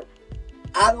here.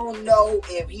 I don't know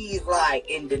if he's like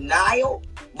in denial,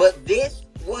 but this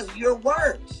was your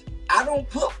words. I don't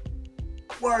put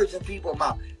words in people's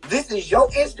mouth. This is your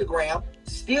Instagram,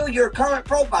 still your current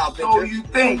profile picture. So you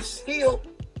think still,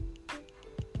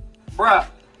 bruh,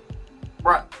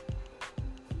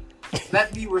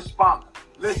 let me respond.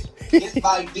 Listen, just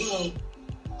by being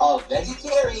a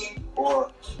vegetarian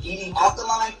or eating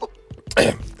alkaline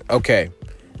food. Okay.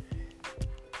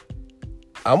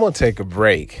 I'm going to take a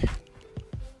break.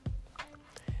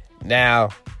 Now,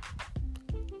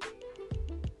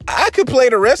 I could play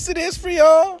the rest of this for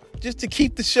y'all just to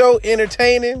keep the show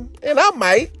entertaining. And I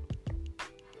might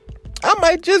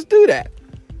just do that.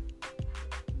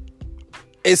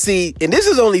 And see, and this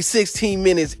is only 16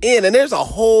 minutes in, and there's a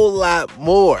whole lot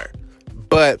more.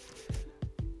 But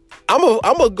I'm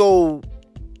gonna go,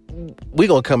 we're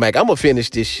gonna come back. I'm gonna finish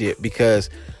this shit because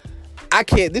I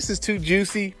can't, this is too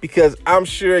juicy, because I'm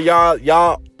sure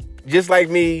y'all just like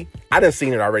me, I done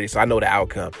seen it already, so I know the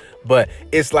outcome. But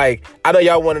it's like, I know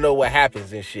y'all want to know what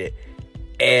happens and shit.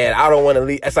 And I don't want to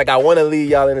leave, it's like I want to leave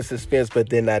y'all in a suspense, but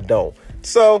then I don't.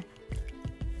 So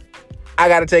I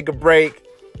gotta take a break,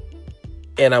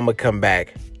 and I'm gonna come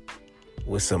back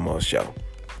with some more show.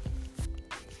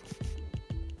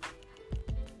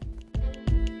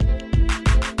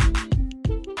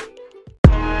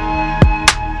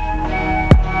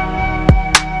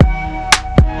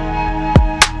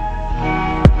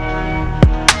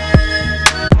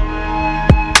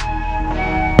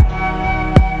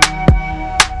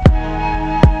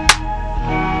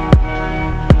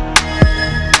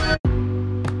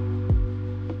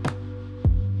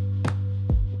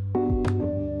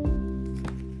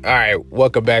 All right,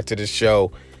 welcome back to the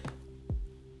show.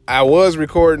 I was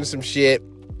recording some shit,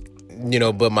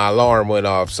 but my alarm went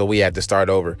off, so we had to start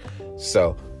over.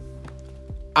 So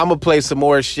I'm gonna play some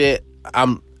more shit.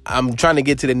 I'm trying to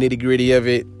get to the nitty gritty of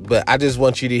it, but I just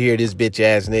want you to hear this bitch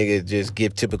ass nigga just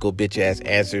give typical bitch ass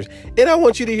answers, and I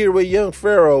want you to hear what Young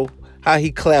Pharaoh, how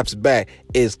he claps back,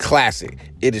 is classic.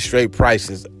 It is straight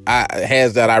priceless.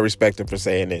 Hands down, I respect him for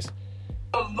saying this.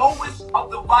 The lowest of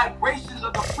the vibrations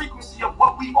of the frequency of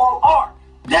what we all are.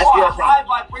 That's you are a high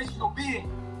vibrational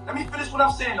being. Let me finish what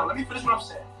I'm saying, though.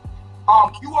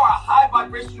 You are a high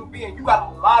vibrational being. You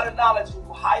got a lot of knowledge.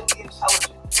 You're highly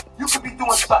intelligent. You could be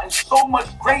doing something so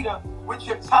much greater with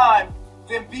your time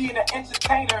than being an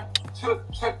entertainer to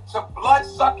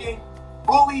blood-sucking,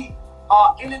 bully,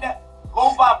 internet,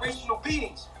 low vibrational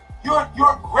beings. You're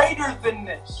greater than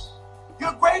this.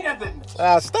 You're greater than this.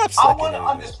 Stop sucking. I want to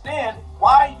understand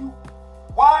why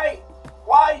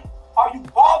are you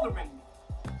bothering me?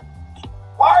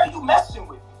 Why are you messing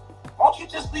with me? Won't you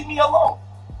just leave me alone?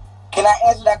 Can I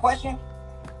answer that question?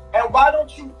 And why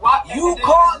don't you? You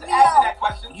called me out.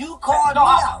 You called me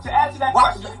out. To answer that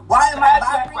question. Why am I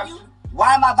bothering you?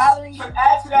 Why am I bothering you? To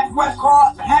answer that question.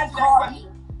 To answer that question.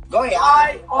 Go ahead.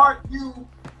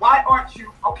 Why aren't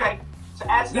you? Okay.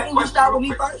 To answer that question. Didn't you start with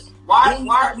me first? Why? Didn't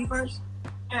you start with me first?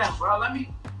 Yeah, bro. Let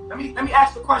me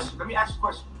ask the question.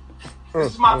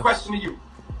 This is my question to you.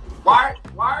 Why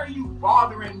are you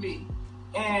bothering me?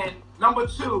 And number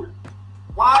two,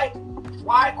 why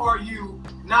are you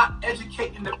not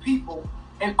educating the people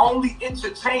and only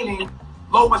entertaining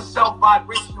lower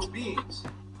self-vibrational beings?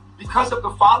 Because of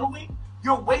the following,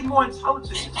 you're way more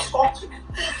intelligent. Talk to me.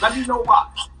 Let me know why.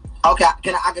 Okay,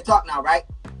 I can talk now, right?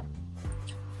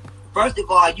 First of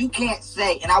all, you can't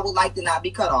say, and I would like to not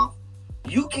be cut off.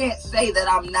 You can't say that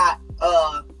I'm not.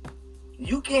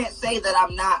 You can't say that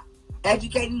I'm not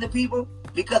educating the people,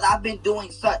 because I've been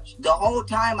doing such the whole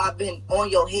time. I've been on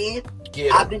your head.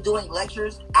 I've been doing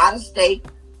lectures out of state.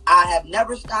 I have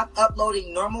never stopped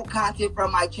uploading normal content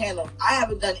from my channel. I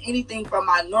haven't done anything from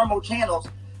my normal channels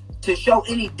to show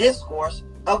any discourse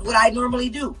of what I normally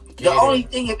do. The only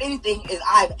thing, if anything, is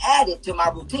I've added to my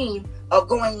routine of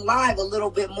going live a little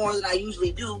bit more than I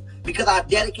usually do, because I've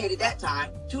dedicated that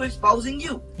time to exposing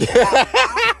you.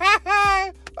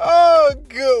 Oh,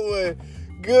 good one.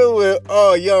 Good one.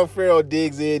 Oh, young Pharaoh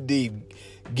digs in deep.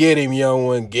 Get him, young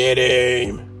one. Get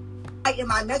him.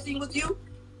 Am I messing with you?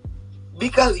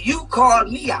 Because you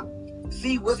called me out.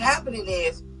 See, what's happening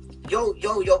is, yo,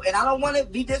 and I don't want to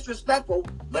be disrespectful,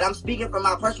 but I'm speaking from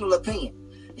my personal opinion.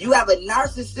 You have a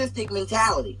narcissistic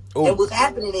mentality. Ooh. And what's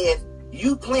happening is,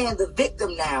 you playing the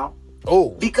victim now.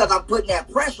 Oh. Because I'm putting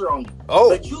that pressure on you.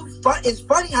 Oh. But it's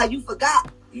funny how you forgot.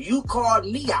 You called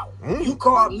me out. You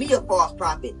called me a false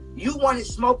prophet. You wanted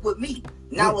smoke with me.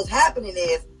 Now what's happening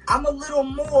is, I'm a little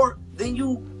more than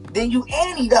you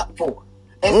anteed up for.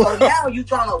 And so now you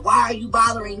trying to, why are you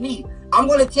bothering me? I'm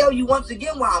going to tell you once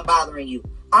again why I'm bothering you.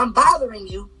 I'm bothering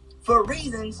you for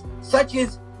reasons such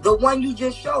as the one you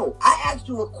just showed. I asked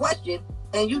you a question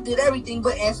and you did everything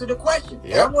but answer the question.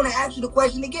 Yep. And I'm going to ask you the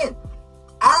question again.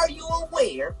 Are you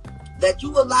aware that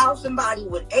you allow somebody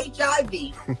with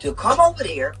HIV to come over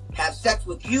there, have sex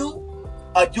with you,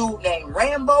 a dude named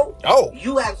Rambo? Oh.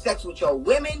 You have sex with your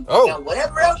women, and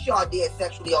whatever else y'all did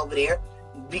sexually over there,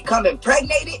 become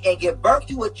impregnated and give birth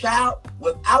to a child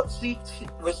without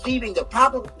receiving the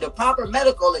proper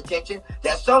medical attention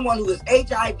that someone who is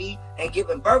HIV and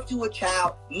giving birth to a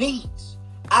child needs.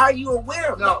 Are you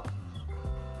aware of that?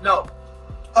 No.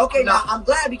 Okay, now I'm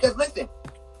glad, because listen,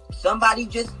 somebody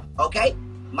just,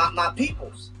 my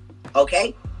peoples,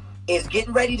 is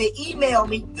getting ready to email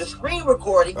me the screen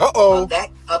recording of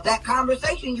that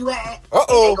conversation you had. And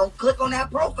they're going to click on that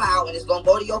profile and it's going to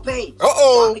go to your page. So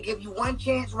I'm going to give you one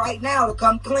chance right now to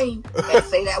come clean and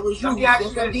say that was you. Send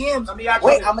some DMs.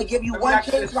 Wait, I'm going to give you one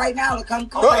chance right now to come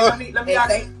clean. Let me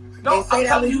ask you. No, I'm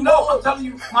telling you no. I'm telling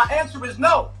you my answer is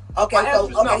no. Okay, so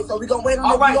we're going to wait on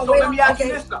All right, so let me ask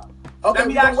you this though. Okay,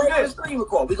 we're going to wait on the screen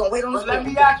record. We're going to wait on the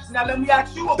screen record. Let me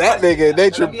ask you a question. That nigga,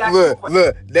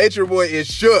 Nature Boy is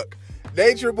shook.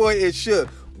 Nature Boy is shook.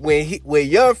 When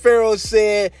young Pharaoh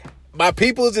said, my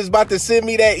peoples is about to send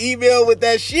me that email with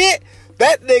that shit,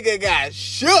 that nigga got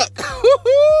shook.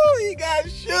 He got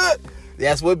shook.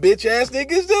 That's what bitch ass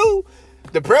niggas do.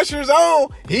 The pressure's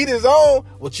on. Heat is on.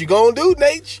 What you gonna do,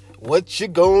 Nate? What you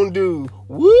gonna do?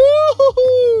 Woo!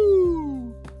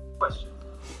 Question.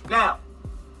 Now,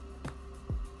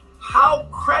 how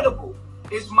credible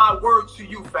is my word to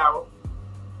you, Pharaoh?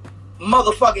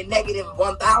 Motherfucking negative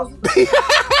 1,000. Okay,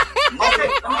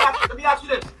 let me ask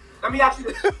you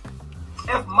this.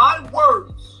 If my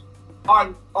words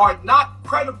are not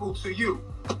credible to you,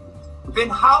 then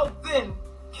how then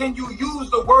can you use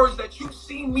the words that you've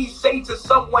seen me say to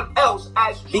someone else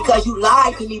as true? Because you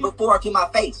lied to me before to my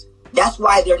face. That's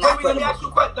why they're not credible. Let me ask you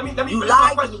a question. You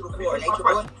lied to me before, Nature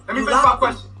Boy. Let me finish my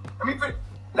question.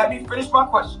 Let me finish my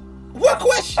question. What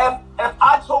question? If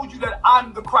I told you that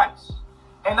I'm the Christ,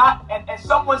 and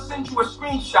someone sent you a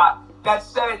screenshot that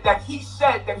said that he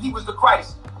said that he was the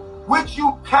Christ, would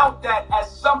you count that as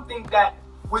something that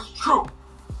was true?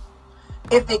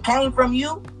 If it came from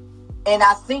you, and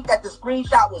I think that the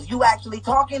screenshot was you actually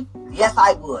talking, yes,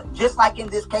 I would. Just like in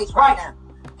this case right now.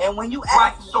 And when you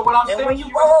ask me, so what I'm saying when you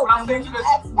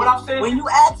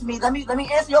ask me, let me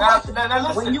answer your question.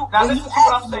 When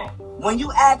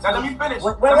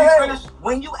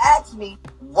you ask me,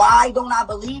 why don't I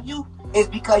believe you? Is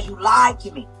because you lied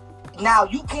to me. Now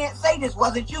you can't say this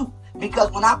wasn't you, because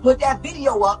when I put that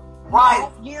video up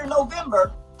last year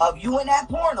November of you in that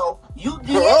porno, you DM'd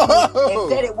me and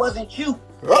said it wasn't you.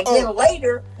 And then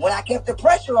later, when I kept the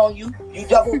pressure on you, you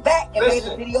doubled back and made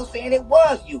a video saying it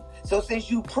was you. So since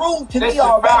you proved to me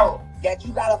already that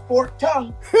you got a forked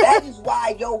tongue, that is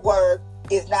why your word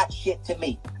is not shit to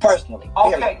me, personally.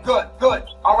 Okay, good.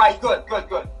 All right, good.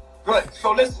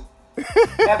 So listen,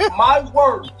 if my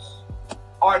words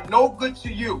are no good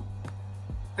to you,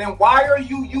 then why are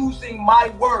you using my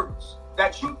words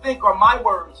that you think are my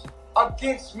words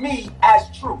against me as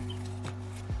truth?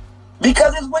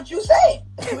 Because it's what you said.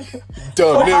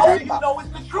 Dumb So nigga. how do you know it's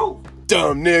the truth?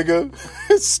 Dumb nigga.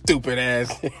 Stupid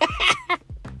ass.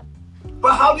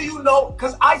 But how do you know?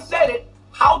 Because I said it.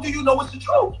 How do you know it's the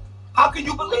truth? How can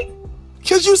you believe it?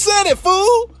 Because you said it,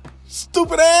 fool.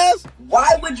 Stupid ass. Why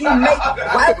would you lie?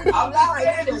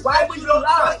 Listen, why would you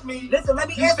lie? Listen, let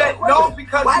me You answer said the question. no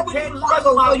because Why you would can't you trust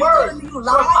lie? my So you words. telling me you So if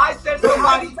lie? I said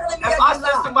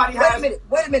somebody has...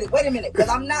 Wait a minute, because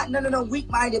I'm not none of them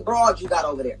weak-minded broads you got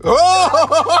over there.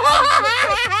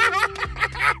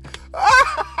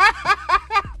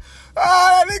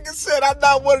 That nigga said I'm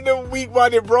not one of them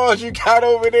weak-minded bras you got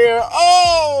over there.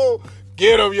 Oh,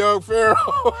 get him, young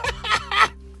Pharaoh.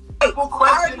 Are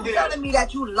you telling me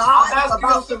that you lied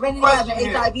about Serenity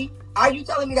having HIV? Are you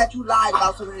telling me that you lied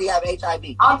about Serenity having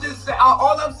HIV? I'm just saying,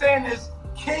 all I'm saying is,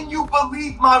 can you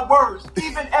believe my words?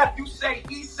 Even if you say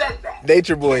he said that.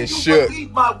 Nature Boy is shook. Can you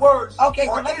believe my words? Okay,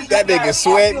 so that nigga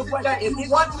sweat. If you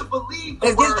want to believe the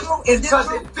Is this words true? Is this because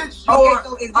true? it fits Okay, your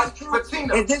so is this true?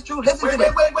 patina. Is this true? Listen to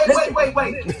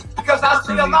Wait. this. Because I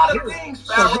see a lot of things,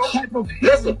 Pharaoh.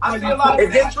 Listen, I see a lot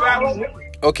of things, Pharaoh.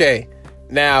 Okay,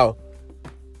 now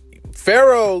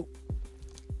Pharaoh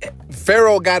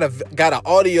got an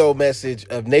audio message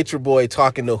of Nature Boy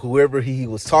talking to whoever he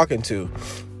was talking to.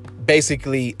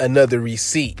 Basically another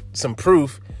receipt, some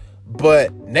proof.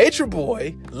 But Nature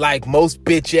Boy, like most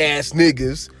bitch ass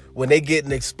niggas, when they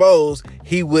getting exposed,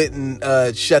 he wouldn't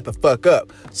shut the fuck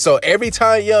up. So every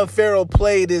time young Pharaoh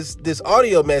played this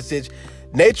audio message,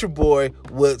 Nature Boy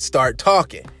would start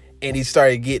talking. And he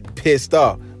started getting pissed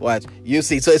off. Watch, you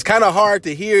see. So it's kind of hard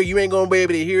to hear. You ain't gonna be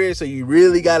able to hear it, so you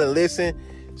really gotta listen.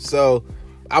 So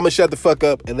I'm gonna shut the fuck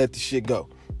up and let the shit go.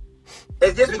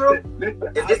 Is this true?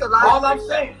 Is this a lie? All I'm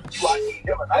saying. Listen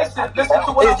to what I'm saying.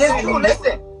 Is this true?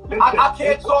 Listen. I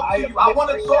can't talk to you. I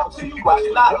want to talk to you, but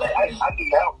you're not letting me. I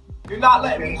need help. You're not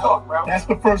letting me talk, bro. That's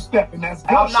the first step, and that's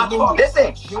good. I'm not talking.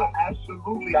 Listen.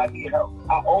 Absolutely, I need help.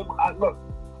 I look,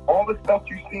 all the stuff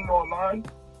you've seen online,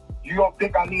 you don't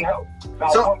think I need help. Now,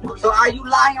 So are you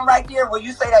lying right there when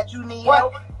you say that you need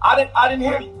help? I didn't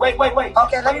hear you. Wait.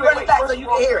 Okay, let me run it back so you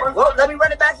can hear it. Well, let me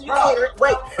run it back so you can hear it.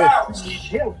 Wait.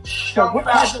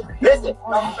 Listen.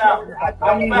 I'm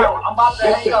about to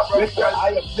hang up, bro,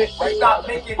 because it's not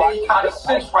making any kind of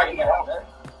sense right now, man.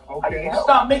 Okay. It's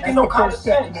not making no kind of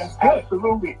sense.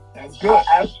 Absolutely. That's good.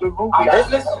 Absolutely.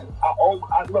 Listen.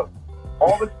 Look,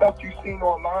 all the stuff you've seen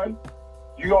online,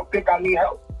 you don't think I need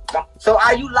help. So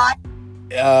are you lying?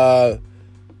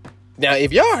 Now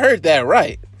if y'all heard that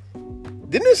right,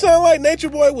 didn't it sound like Nature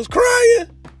Boy was crying?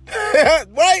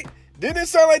 Right? Didn't it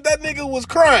sound like that nigga was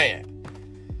crying?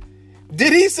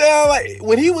 Did he sound like,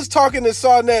 when he was talking to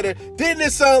Saw Netter, didn't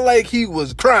it sound like he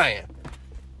was crying?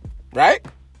 Right?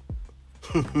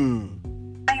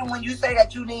 When you say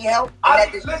that you need help?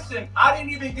 Listen, I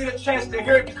didn't even get a chance to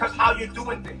hear it because how you're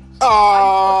doing things.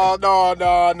 Oh, no,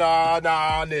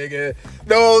 nigga.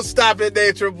 No, stop it,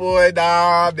 Nature Boy.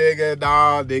 Nah,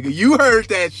 nigga. You heard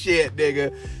that shit,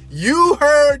 nigga. You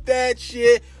heard that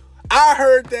shit. I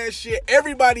heard that shit.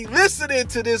 Everybody listening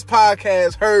to this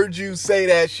podcast heard you say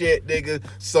that shit, nigga.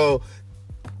 So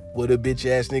what do bitch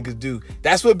ass niggas do?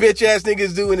 That's what bitch ass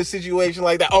niggas do in a situation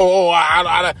like that.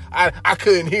 I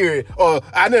couldn't hear it. Oh,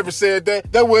 I never said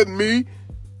that. That wasn't me.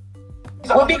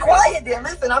 Well, be quiet then.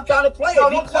 Listen, I'm trying to play it.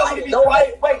 Be quiet. Be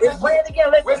quiet. Wait, play it again.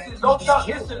 Listen. Listen,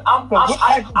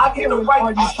 I get the right. I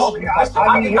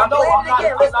know I'm not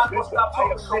going to stop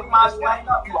talking. So we might as well hang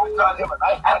up because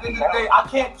at the end of the day, I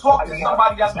can't talk to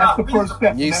somebody that's not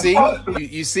reasonable.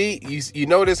 You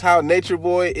notice how Nature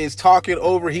Boy is talking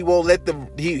over. He won't let the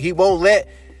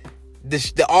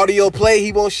audio play.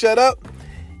 He won't shut up.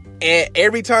 And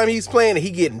every time he's playing, he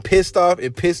getting pissed off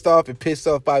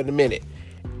by the minute.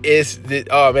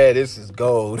 Oh man, this is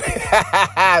gold.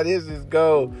 This is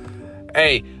gold.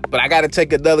 Hey, but I gotta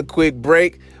take another quick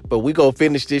break, but we gonna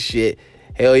finish this shit.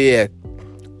 Hell yeah.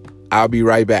 I'll be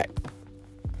right back.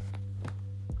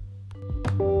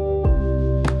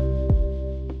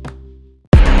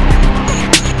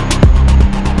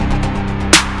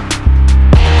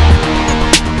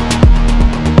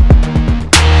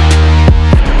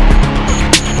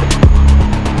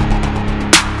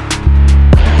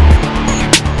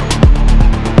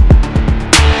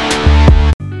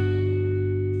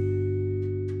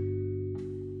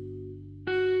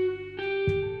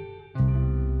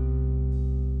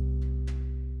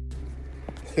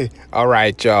 All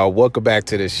right, y'all. Welcome back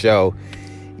to the show.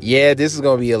 Yeah, this is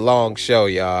gonna be a long show,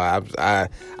 y'all.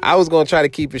 I was gonna try to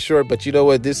keep it short, but you know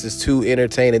what? This is too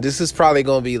entertaining. This is probably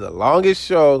gonna be the longest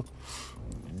show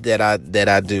that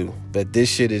I do. But this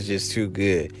shit is just too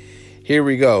good. Here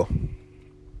we go.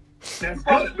 You're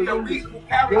supposed to be a reasonable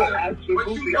character, but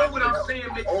you know what I'm saying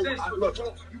makes sense.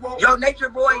 Yo, Nature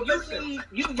Boy,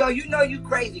 you know you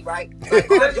crazy, right? Like,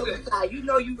 Listen, you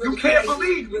know you really you can't crazy.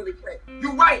 believe Really crazy.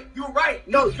 You're right.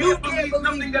 No, you can't believe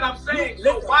nothing that I'm saying.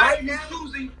 So Listen, why right are you now-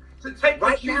 choosing to take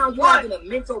Right what you now, you're want? having a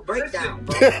mental breakdown,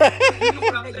 bro. You know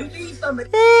what I'm You saying? need somebody.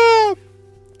 That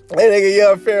nigga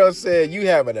Young Pharaoh said you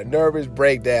having a nervous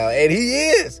breakdown, and he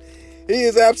is. He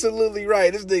is absolutely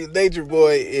right. This nigga Nature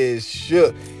Boy is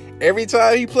shook. Every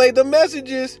time he played the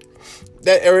messages,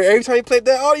 every time he played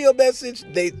that audio message,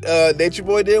 Nature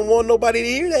Boy didn't want nobody to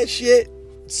hear that shit.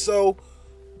 So,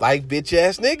 like bitch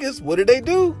ass niggas, what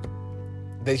do?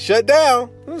 They shut down.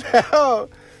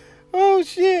 Oh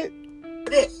shit.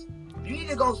 This. You need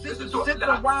to go sip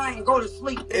some wine and go to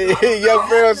sleep. Young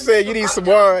Pharaoh said you need some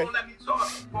wine. Won't let me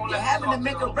talk. Won't You're let me having a talk,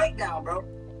 mental so. breakdown, bro.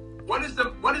 What is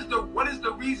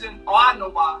the reason? Oh, I know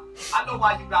why. I know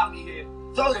why you got me here.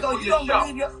 So For you your don't show.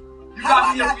 believe your. You How got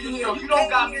I me got here you for your here? show. You don't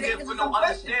got me came here to for answer no some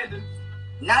questions. understanding.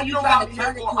 Now You you don't trying got to me turn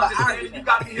here it for to an understanding. You argument.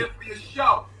 got me here for your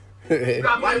show. You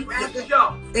got me Why here you for your asking?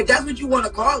 show. If that's what you want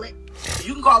to call it,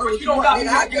 you can call it But what you you don't want. got me Nigga,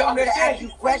 here I to get came here to ask you understanding.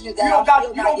 questions You that don't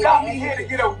I'm still got not me getting here to answers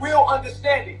get a real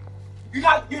understanding.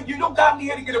 You don't got me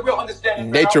here to get a real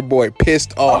understanding. Nature Boy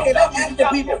pissed off. Okay, let's ask the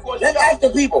people. Let's ask the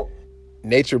people.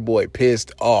 Nature Boy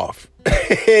pissed off.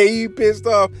 He pissed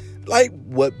off like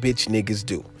what bitch niggas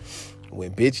do.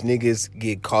 When bitch niggas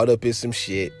get caught up in some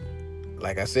shit,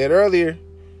 like I said earlier,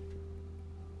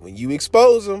 when you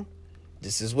expose them,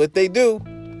 this is what they do.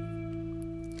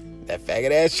 That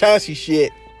faggot ass Chauncey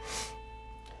shit.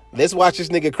 Let's watch this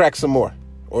nigga crack some more.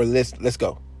 Or let's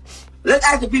go. Let's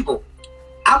ask the people.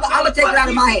 I'm gonna take it out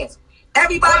of my hands.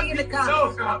 Everybody in the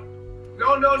comments. No.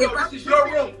 If I'm This is your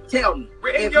room. Tell me. We're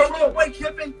in If your Nature room. Boy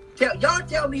tripping, y'all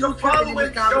tell me You're who's tripping in following.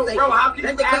 this Yo, conversation. bro, how can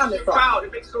Let you the ask comments the crowd? talk.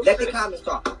 It makes no Let the sense. comments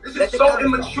talk. This Let is the so comments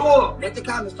immature. talk. Let the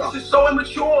comments talk. This is so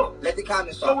immature. Let the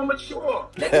comments So talk. immature.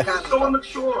 Let the This comments is so talk.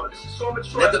 immature. This is so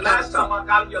immature. Let the The last comments time talk. I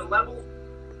got on your level,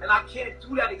 and I can't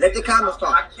do that again. Let the comments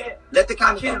talk. I can't. Let the I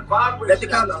comments can't talk. vibrate. Let the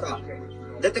to that comments level talk. again, you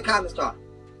know? Let the comments talk.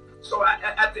 So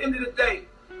at the end of the day,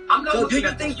 I'm not So do looking you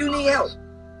at think this you need help?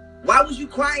 Why was you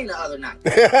crying the other night?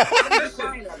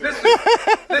 Listen.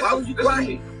 Why was you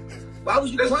crying? Why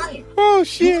was you Listen. crying? Oh You was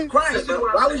shit. crying, Listen bro. to what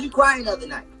I'm Why was saying. you crying the other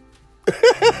night?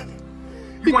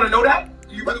 You want to know that?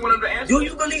 Do you really want to know the answer? Do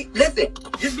you believe? Listen,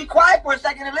 just be quiet for a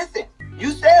second and listen.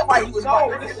 You said why you was No,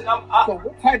 crying. listen. So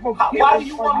what type of Why do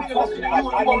you want me to listen to you when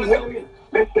you won't listen to me?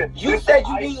 Listen. You said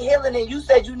you need healing and you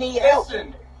said you need help.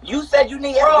 Listen, You said you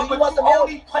need bro, help. Do but you want you some help?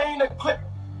 only playing a clip.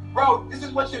 Bro, this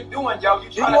is what you're doing, yo. You're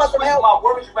you trying to want some switch help? my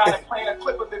words around and playing a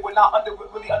clip of it without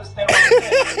really understand what I'm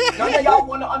saying. None of y'all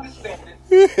want to understand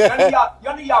it.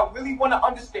 None of y'all really want to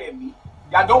understand me.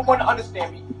 Y'all don't want to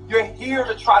understand me. You're here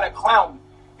to try to clown me.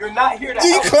 You're not here to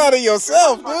You help me. clowning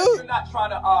yourself, You're dude. not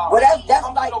trying to Well, that's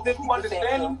come like to no 50%. true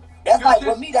understanding. That's You're like just-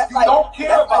 with me. That's you like don't care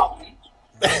that's about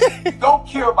like, me. You don't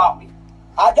care about me.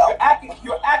 I don't.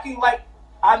 You're acting like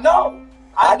I know.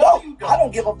 I know you don't. I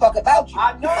don't give a fuck about you.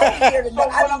 I know. I'm here to know. So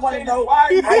I what just I'm want to saying know is, why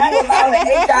are you how you acting allowing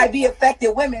like- HIV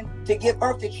affected women to give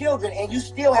birth to children and you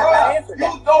still have not Bruh, answered you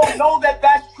that. don't know that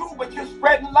that's true, but you're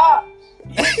spreading lies.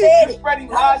 You said You're it. spreading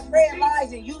I lies. spread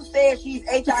lies and you said she's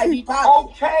HIV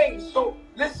positive. Okay, so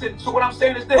listen. So what I'm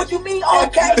saying is this. What you mean,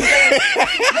 okay?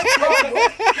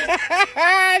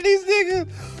 These niggas.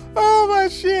 Oh my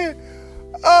shit.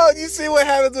 Oh, you see what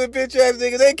happens with bitch ass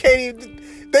niggas?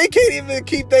 They can't even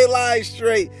keep their lies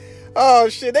straight. Oh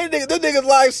shit. Them niggas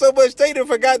lie so much they done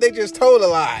forgot they just told a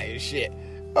lie and shit.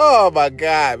 Oh my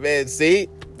God, man. See?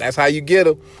 That's how you get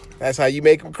them. That's how you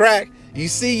make them crack. You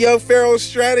see Young Pharaoh's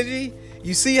strategy?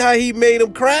 You see how he made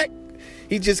him crack?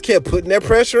 He just kept putting that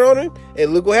pressure on him.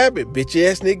 And look what happened. Bitch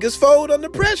ass niggas fold under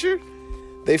pressure.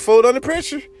 They fold under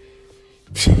pressure.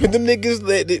 Them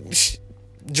niggas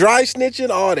dry snitching,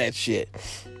 all that shit.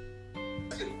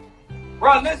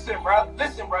 Bro, listen,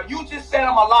 bro. You just said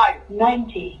I'm a liar.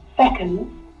 90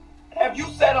 seconds. If you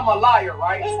said I'm a liar,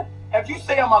 right? If you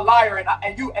say I'm a liar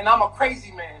and I'm a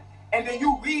crazy man, and then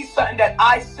you read something that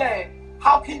I said,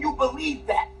 how can you believe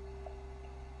that?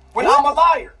 When I'm a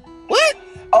liar. What?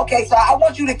 Okay, so I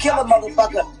want you to kill a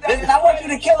motherfucker. Listen, I want you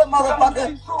to kill a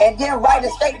motherfucker and then write a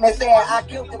statement saying I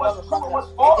killed the motherfucker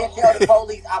and then tell the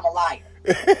police I'm a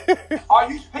liar.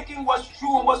 Are you picking what's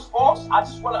true and what's false? I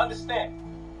just want to understand.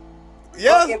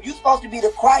 Yeah. If you're supposed to be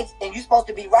the Christ and you're supposed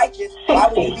to be righteous, why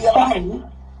would you 60 be a liar? seconds.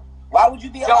 Why would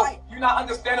you be a liar? You're not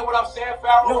understanding what I'm saying,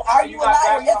 Pharaoh? No, are you a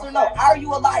liar? Yes or no? Are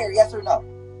you a liar? Yes or no?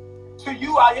 To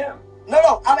you, I am.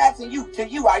 No, I'm asking you. To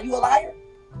you, are you a liar?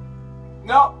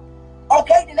 No.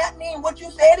 Okay, then that means what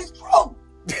you said is true.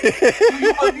 Do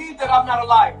you believe that I'm not a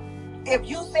liar? If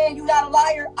you saying you're not a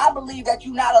liar, I believe that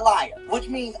you're not a liar, which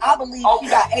means I believe she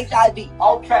got HIV.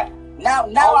 Okay.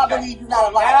 Now I believe you're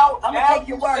not a liar. I'm gonna take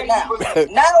your word now.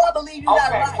 Now I believe you're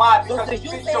not a liar. Why? So since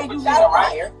you saying you're not a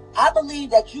liar, I believe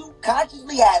that you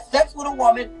consciously had sex with a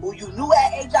woman who you knew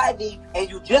had HIV, and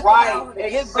you just allowed her to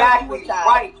give birth to a child.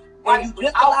 Right. And you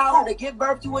just allowed her to give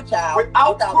birth to a child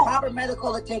without proper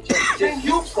medical attention. Can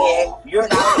you prove you're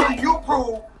not a liar? Can you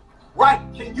prove? Right.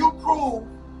 Can you prove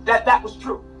that was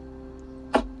true?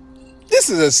 This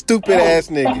is a stupid ass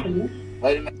nigga.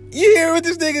 Wait a minute. You hear what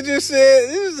this nigga just said?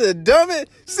 This is a dumbass.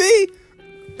 See,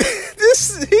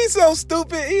 he's so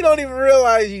stupid. He don't even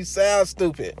realize he sounds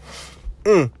stupid.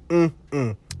 The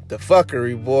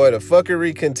fuckery, boy. The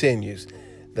fuckery continues.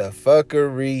 The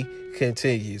fuckery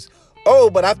continues. Oh,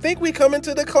 but I think we coming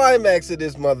to the climax of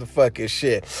this motherfucking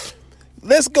shit.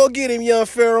 Let's go get him, young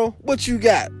Pharaoh. What you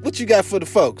got? What you got for the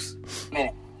folks?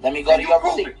 Man, let me go to your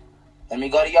receipt. Let me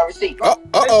go to your receipt.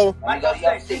 Uh-oh. Like I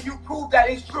said, can you prove that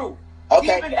it's true?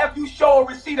 Okay. Even if you show a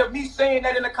receipt of me saying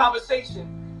that in a conversation,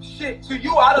 shit, to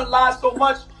you, I done lied so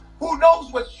much, who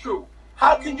knows what's true?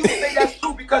 How can you say that's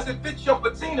true? Because it fits your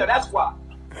patina, that's why.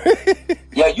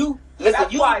 Yo,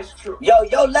 That's why it's true. Yo,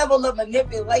 your level of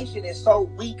manipulation is so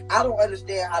weak. I don't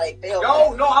understand how they fail.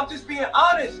 No, I'm just being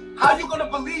honest. How you gonna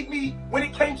believe me when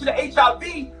it came to the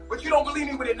HIV, but you don't believe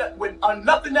me with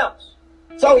nothing else?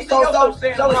 So wait. Ileana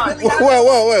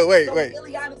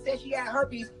said she had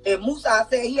herpes, and Musa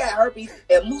said he had herpes,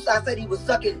 and Musa said he was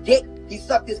sucking dick. He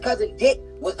sucked his cousin dick.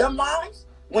 Was them lies?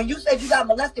 When you said you got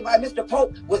molested by Mr.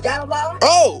 Pope, was that a lie?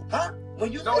 Oh! Huh?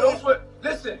 When you no, said those were,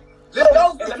 listen.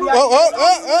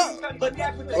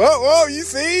 Whoa, you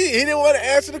see? He didn't want to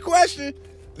answer the question.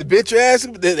 The bitch asked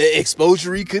him, the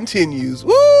exposure continues.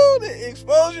 Woo! The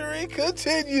exposure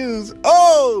continues.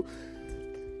 Oh!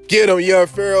 Get him, young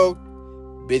Pharaoh.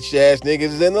 Bitch ass niggas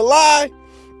is in the lie.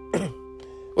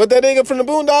 What that nigga from the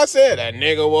Boondocks said? That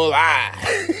nigga will lie.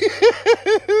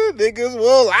 Niggas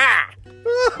will lie.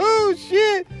 Oh,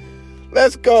 shit.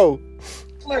 Let's go.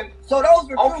 So those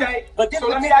were okay. True, but this so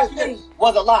let me ask you this.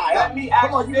 Was a lie. Let me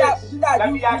ask you this.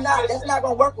 That's not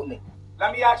gonna work with me.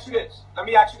 Let me ask you this,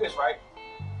 right?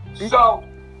 So,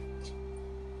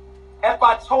 if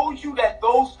I told you that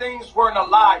those things weren't a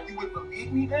lie, you would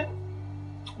believe me then?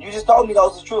 You just told me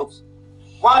those are truths.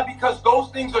 Why? Because those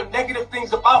things are negative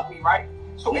things about me, right?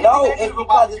 So no, it's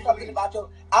because it's something about you.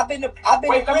 I've been.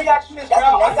 Wait, let me ask you this,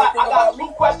 Pharaoh. I got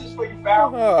two questions for you,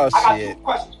 Pharaoh. Oh, I got shit. two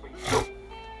questions for you.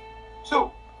 Two.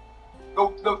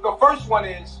 The first one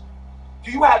is,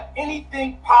 do you have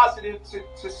anything positive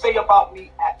to say about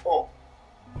me at all?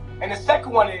 And the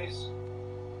second one is,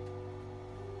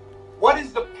 what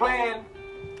is the plan?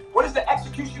 What is the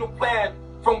executional plan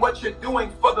from what you're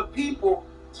doing for the people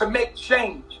to make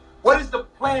change? What is the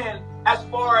plan as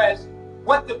far as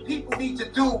what the people need to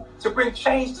do to bring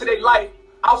change to their life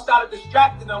outside of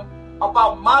distracting them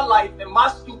about my life and my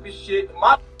stupid shit?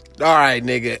 All right,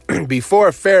 nigga.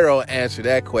 Before Pharaoh answer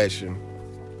that question,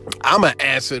 I'm going to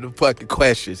answer the fucking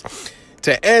questions.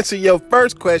 To answer your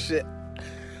first question,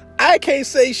 I can't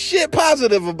say shit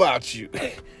positive about you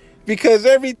because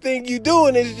everything you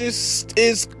doing is just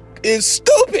is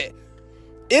stupid.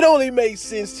 It only makes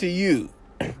sense to you.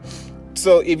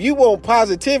 So if you want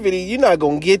positivity, you're not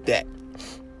going to get that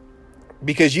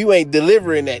because you ain't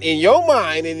delivering that in your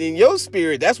mind and in your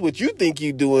spirit. That's what you think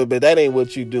you doing, but that ain't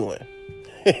what you doing.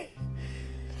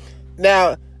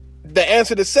 Now, the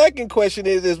answer to the second question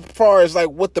is as far as like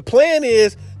what the plan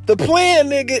is. The plan,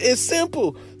 nigga, is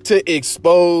simple: to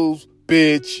expose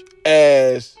bitch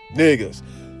ass niggas,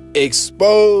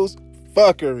 expose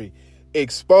fuckery,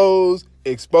 expose,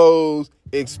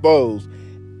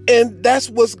 and that's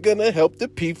what's gonna help the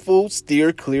people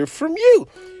steer clear from you,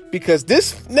 because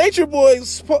this Nature Boy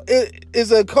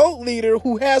is a cult leader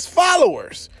who has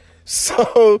followers.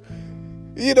 So,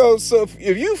 you know, so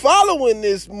if you following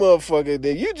this motherfucker,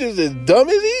 then you just as dumb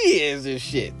as he is and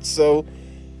shit. So,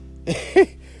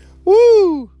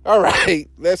 woo. All right,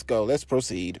 let's go. Let's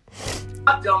proceed.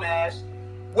 Dumbass.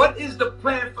 What is the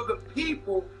plan for the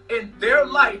people in their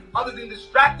life other than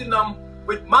distracting them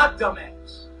with my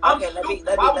dumbass? I'm stupid.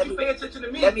 Why would you pay attention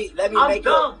to me? Let me make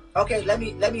dumb. Let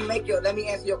me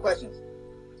answer your questions.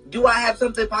 Do I have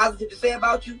something positive to say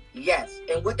about you? Yes.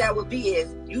 And what that would be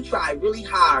is you try really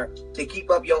hard to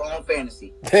keep up your own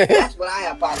fantasy. That's what I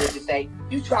have positive to say.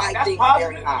 You try things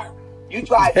very hard. You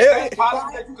try. That's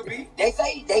positive that you could be. They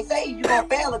say you gonna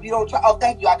fail if you don't try. Oh,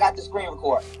 thank you. I got the screen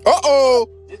record. Uh-oh.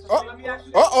 Let me ask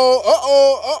you this.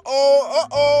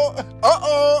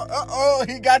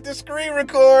 He got the screen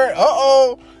record.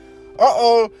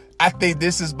 I think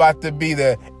this is about to be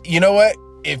you know what?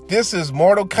 If this is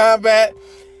Mortal Kombat,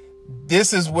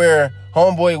 this is where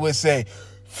homeboy would say,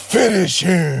 finish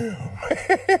him.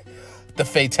 The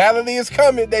fatality is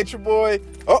coming, Nature Boy.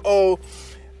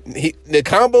 The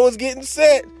combo is getting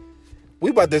set.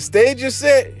 We about to stage your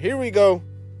set. Here we go.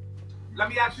 Let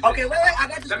me ask you. Okay, wait. I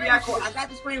got the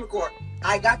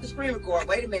screen record.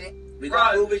 Wait a minute. We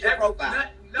gonna prove it's your profile.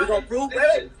 We gonna prove.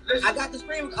 Listen. I got the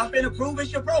screen. I'm finna prove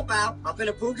it's your profile. But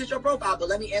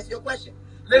let me answer your question.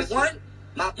 Listen. One,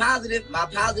 my positive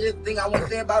thing I want to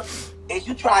say about you is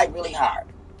you tried really hard.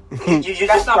 You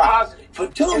That's not positive. For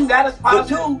two, if that is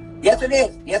positive. Yes it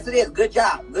is. Good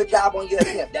job on your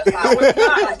attempt. That's positive.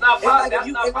 It's not positive.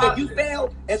 If you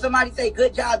fail and somebody say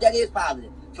good job, that is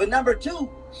positive. For number two,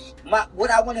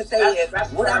 what I want to say is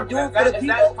what I'm doing for the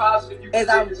people is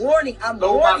I'm warning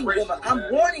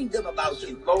them about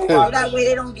you. So that way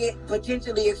they don't get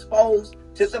potentially exposed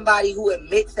to somebody who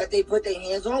admits that they put their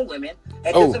hands on women,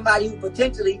 and to somebody who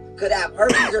potentially could have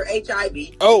herpes or HIV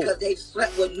because they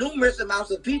slept with numerous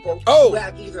amounts of people who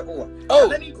have either or. Now,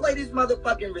 let me play this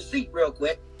motherfucking receipt real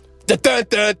quick. Dun, dun,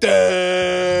 dun,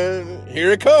 dun.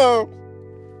 Here it comes.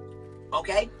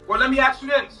 Okay? Well, let me ask you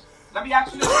this,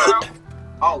 Carl.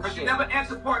 Because you never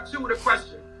answered part 2 of the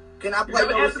question. Can I play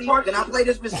the receipt? Can I play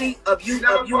this receipt of you?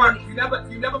 You never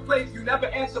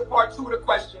answered part 2 of the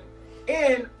question.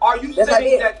 And are you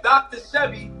saying that Dr.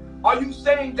 Sebi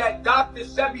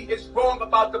is wrong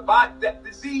about the body, that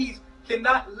disease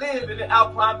cannot live in an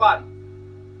alkaline body?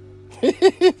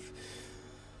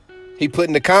 He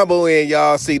putting the combo in,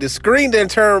 y'all. See, the screen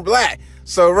didn't turn black.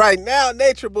 So right now,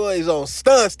 Nature Boy is on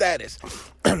stun status.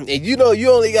 And you know you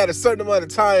only got a certain amount of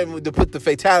time to put the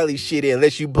fatality shit in,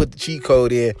 unless you put the cheat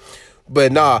code in.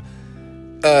 But nah.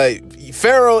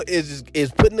 Pharaoh is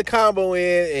putting the combo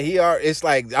in, and it's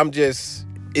like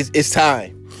it's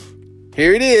time.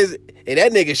 Here it is, and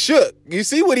that nigga shook. You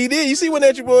see what he did? You see what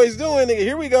Nature Boy is doing, nigga?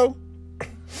 Here we go.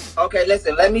 Okay,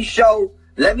 listen. Let me show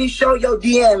your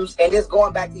DMs, and this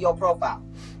going back to your profile.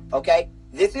 Okay,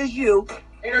 this is you.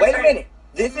 Wait a minute.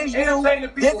 This is you.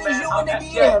 This is you in the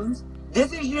DMs.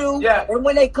 This is you. Yeah. And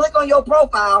when they click on your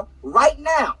profile right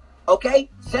now, okay,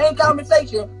 same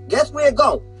conversation. Guess where it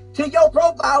go? To your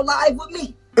profile live with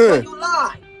me. So you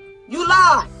lie.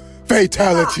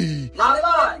 Fatality.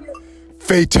 Lie.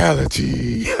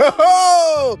 Fatality.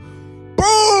 Oh,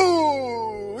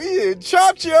 boom. He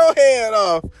chopped your head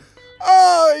off.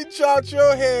 Oh, he chopped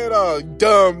your head off.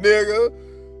 Dumb nigga.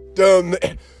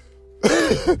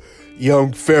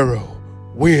 Young Pharaoh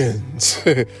wins.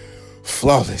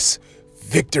 Flawless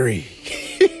victory.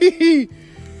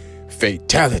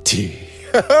 Fatality.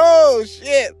 Oh,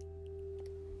 shit.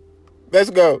 Let's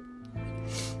go.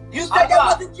 You said that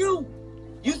wasn't you.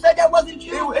 You said that wasn't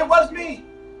you. It was me.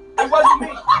 It wasn't me.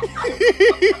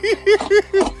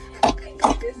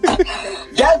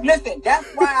 Just listen. That's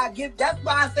why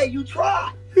I say you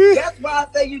try. That's why I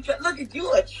say you try. Look at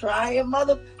you, a trying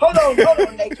mother. Hold on,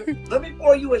 Nature. Let me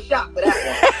pour you a shot for that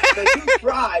one. Because you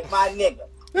tried, my nigga.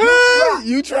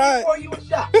 You tried. Let me pour you a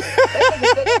shot. That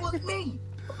nigga said it was me.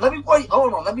 Let me pour you.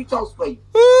 Hold on. Let me toast for you.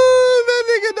 Ooh, that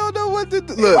nigga don't know what to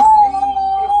do. Look.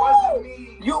 It wasn't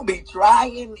me. You be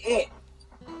trying it.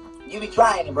 You be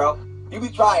trying it, bro. You be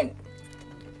trying it.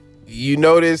 You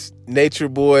notice Nature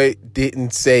Boy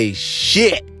didn't say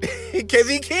shit. Because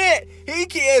he can't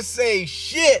say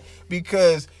shit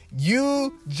because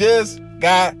you just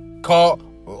got caught.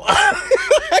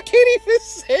 I can't even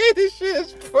say this shit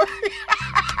is funny.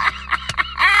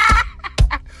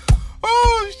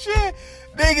 Oh shit.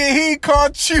 Nigga, he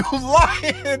caught you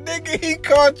lying. Nigga, he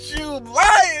caught you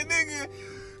lying, nigga.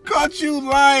 Caught you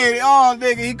lying. Oh,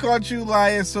 nigga, he caught you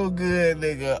lying so good,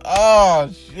 nigga. Oh,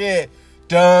 shit.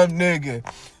 Dumb nigga.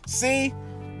 See,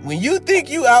 when you think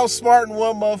you outsmarting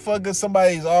one motherfucker,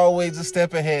 somebody's always a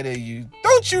step ahead of you.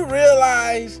 Don't you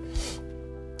realize?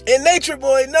 And Nature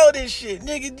Boy know this shit.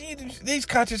 Nigga, these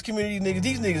conscious community niggas,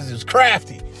 these niggas is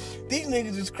crafty. These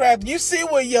niggas is crafty. You see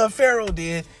what Young Pharaoh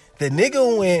did? The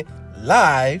nigga went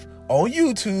live on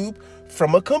YouTube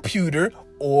from a computer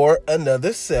or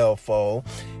another cell phone,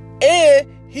 and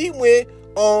he went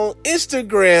on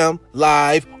Instagram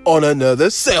live on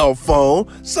another cell phone.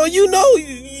 So you know,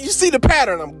 you see the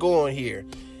pattern I'm going here.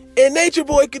 And Nature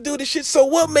Boy could do this shit. So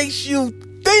what makes you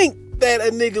think that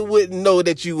a nigga wouldn't know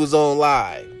that you was on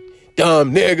live?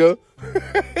 Dumb nigga.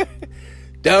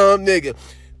 Dumb nigga.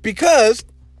 Because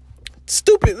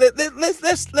stupid. Let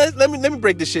me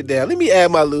break this shit down. Let me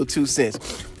add my little 2 cents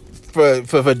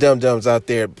for dum-dums out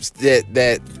there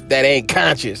that ain't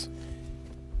conscious.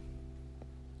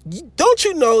 Don't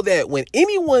you know that when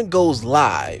anyone goes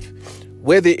live,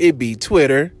 whether it be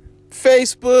Twitter,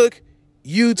 Facebook,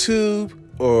 YouTube,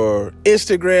 or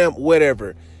Instagram,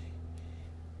 whatever,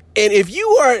 and if you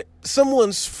are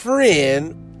someone's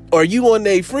friend or you on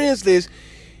their friends list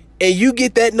and you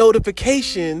get that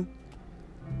notification,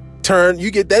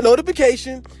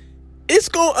 it's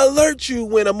going to alert you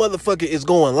when a motherfucker is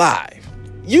going live.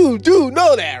 You do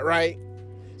know that, right?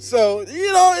 So,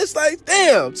 it's like,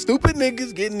 damn, stupid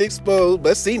niggas getting exposed.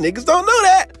 But see, niggas don't know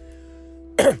that.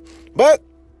 But,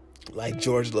 like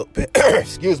George Lopez,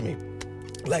 excuse me,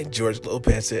 like George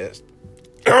Lopez says,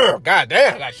 God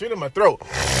damn, I got shit in my throat.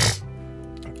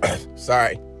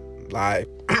 Sorry, live,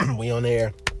 we on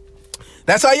air.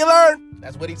 That's how you learn.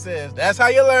 That's what he says. That's how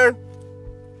you learn.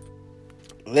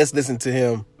 Let's listen to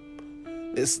him.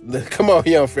 Come on,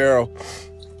 young Pharaoh.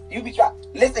 You be trying.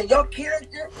 Listen, your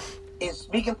character is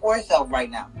speaking for itself right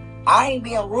now. I ain't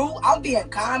being rude. I'm being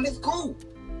calm. It's cool.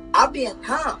 I'm being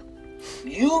calm.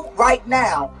 You right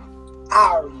now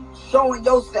are showing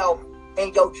yourself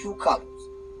in your true colors.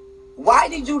 Why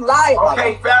did you lie about it?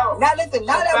 Okay, Pharaoh. Now listen,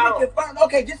 now that we confirmed,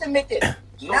 okay, just admit this.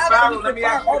 So now Pharaoh, that we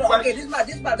confirmed, hold on, okay, this is my,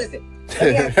 listen. Let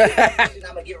me ask you a question,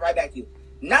 I'm gonna get right back to you.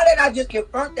 Now that I just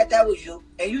confirmed that was you,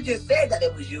 and you just said that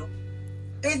it was you,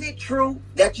 is it true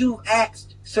that you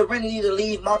asked Serenity to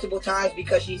leave multiple times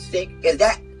because she's sick? Is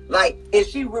that, like, is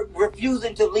she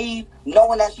refusing to leave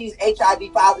knowing that she's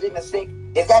HIV positive and sick?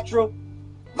 Is that true?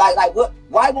 Like what?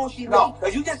 Why won't she leave?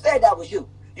 Because you just said that was you.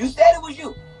 You said it was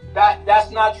you.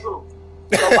 That's not true.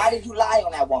 So why did you lie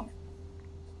on that woman?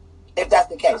 If that's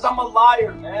the case. Because I'm a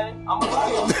liar, man. I'm a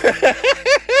liar.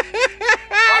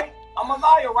 Right? I'm a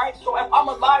liar, right? So if I'm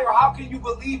a liar, how can you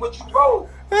believe what you wrote?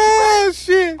 Oh,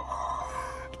 shit.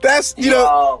 That's,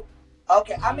 know.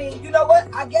 Okay, I mean, you know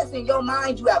what? I guess in your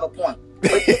mind you have a point.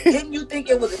 But didn't you think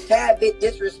it was a tad bit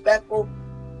disrespectful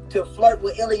to flirt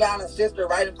with Ileana's sister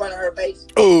right in front of her face?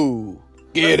 Ooh,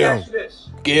 get him.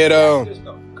 Get him.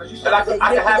 Because you said I could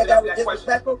have it after that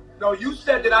question. No, you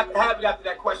said that I could have it after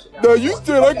that question. No, you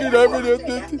said I could have it after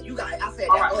that. You got it. I said that.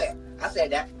 Right. Go ahead. I said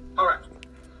that. All right.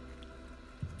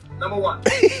 Number one.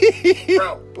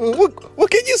 Bro,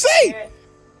 what can you say?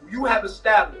 You have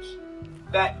established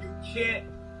that you can't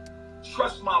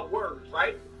trust my words,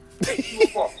 right? True or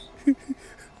false?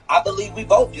 I believe we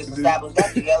both just established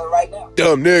that together right now.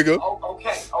 Dumb nigga. Oh,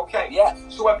 okay. Yeah.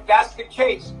 So if that's the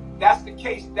case, that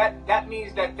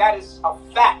means that is a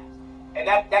fact. And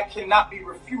that cannot be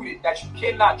refuted, that you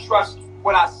cannot trust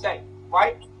what I say,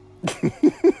 right?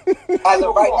 As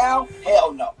of right now,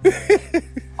 hell no.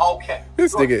 Okay.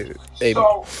 This nigga.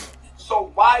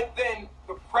 So why then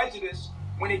the prejudice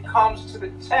when it comes to the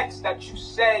text that you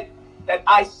said, that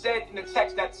I said in the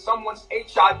text that someone's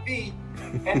HIV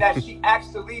and that she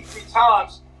asked to leave 3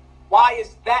 times? Why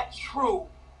is that true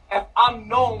if I'm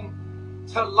known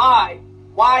to lie?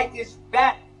 Why is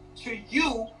that to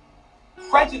you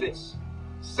prejudice?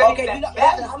 Okay, listen,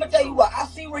 I'm gonna tell you what. I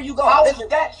see where you go. How is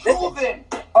that true then?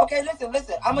 Okay, listen.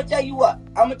 I'm gonna tell you what.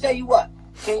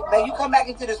 May you come back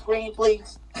into the screen,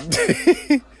 please?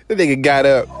 The nigga got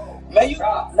up. May you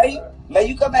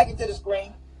come back into the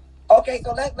screen? Okay,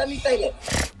 so let me say this.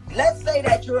 Let's say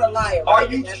that you're a liar. Are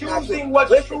you choosing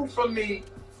what's true from me?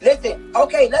 Listen.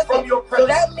 Okay, listen. From your so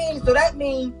that means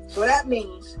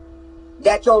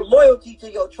that your loyalty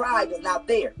to your tribe is not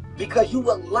there, because you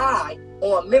would lie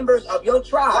on members of your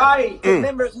tribe, right? To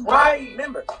members who aren't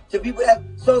members, to people that.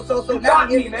 So now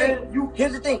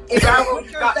here's the thing. If what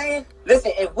you're saying,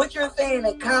 listen. If what you're saying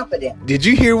is confident. Did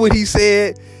you hear what he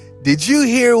said? Did you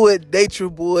hear what Nature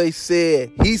Boy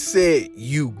said? He said,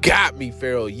 "You got me,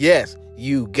 Pharaoh. Yes,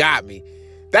 you got me."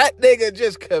 That nigga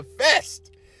just confessed.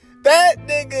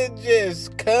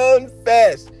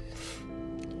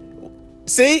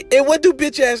 See, and what do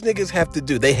bitch ass niggas have to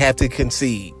do? They have to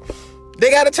concede.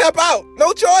 They gotta tap out.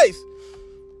 No choice.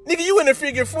 Nigga, you in the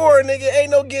figure 4, nigga.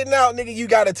 Ain't no getting out, nigga. You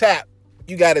gotta tap.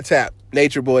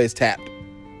 Nature Boy is tapped.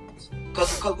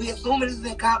 Because we assume this is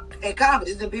in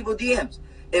confidence in people's DMs.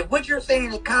 If what you're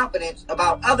saying in confidence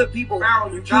about other people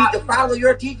who choose to follow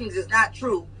your teachings is not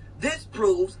true, this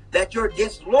proves that you're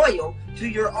disloyal to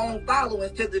your own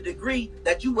followers to the degree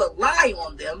that you would lie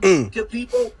on them to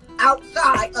people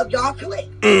outside of y'all clique.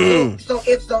 So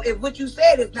if what you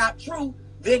said is not true,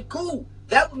 then cool.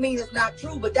 That would mean it's not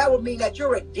true, but that would mean that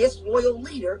you're a disloyal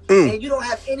leader and you don't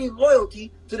have any loyalty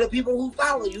to the people who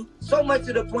follow you, so much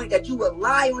to the point that you would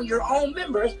lie on your own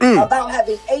members about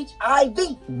having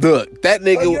HIV. Look, that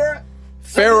nigga.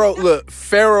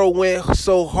 Pharaoh went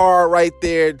so hard right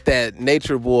there that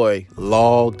Nature Boy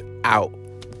logged out.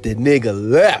 The nigga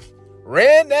left.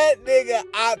 Ran that nigga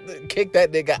out, kicked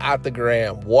that nigga out the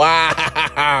gram.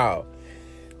 Wow.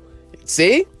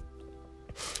 See?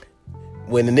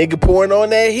 When the nigga pouring on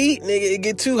that heat, nigga, it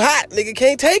get too hot. Nigga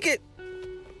can't take it.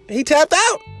 He tapped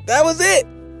out. That was it.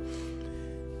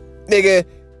 Nigga,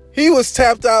 he was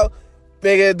tapped out.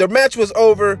 Nigga, the match was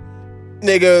over.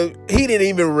 Nigga, he didn't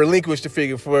even relinquish the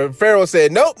figure four. Pharaoh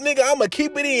said, nope, nigga, I'm going to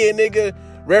keep it in, nigga.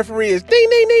 Referee is ding,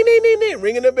 ding, ding, ding, ding, ding,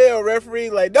 ringing the bell. Referee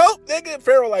like, nope, nigga.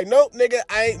 Pharaoh like, nope, nigga,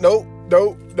 I ain't, nope.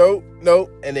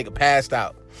 And nigga passed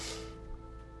out.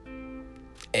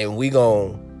 And we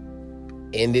gonna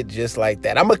end it just like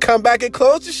that. I'm going to come back and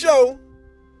close the show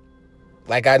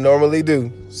like I normally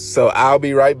do. So I'll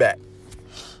be right back.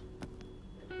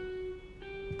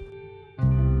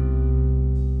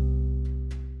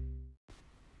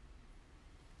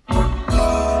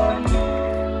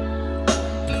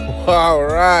 All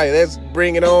right, let's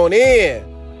bring it on in.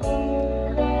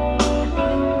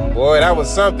 Boy, that was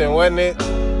something, wasn't it?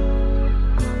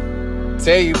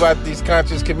 Tell you about these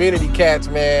conscious community cats,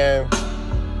 man.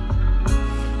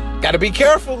 Gotta be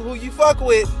careful who you fuck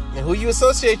with and who you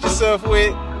associate yourself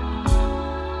with.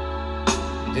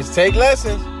 Just take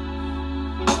lessons.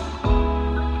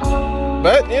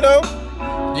 But, you know,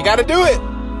 you gotta do it.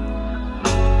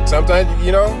 Sometimes,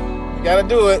 you know, you gotta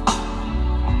do it.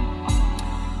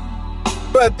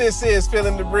 But this is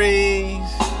Feeling the Breeze.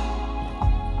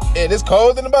 And it's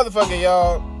cold in the motherfucker,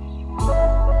 y'all.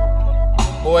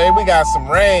 Boy, we got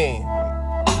some rain.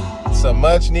 Some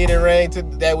much needed rain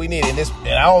that we need. And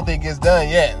I don't think it's done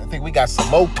yet. I think we got some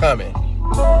more coming.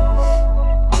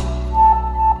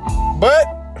 But,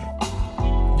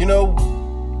 you know,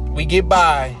 we get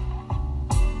by.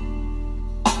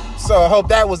 So I hope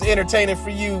that was entertaining for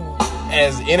you.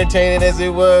 As entertaining as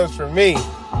it was for me.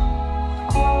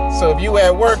 So if you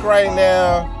at work right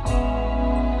now,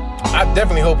 I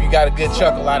definitely hope you got a good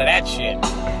chuckle out of that shit.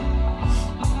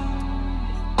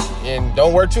 And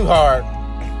don't work too hard.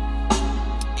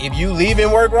 If you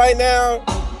leaving work right now,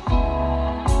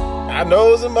 I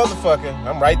know it's a motherfucker.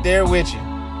 I'm right there with you.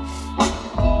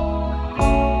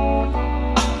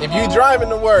 If you driving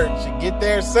to work, you get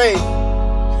there safe.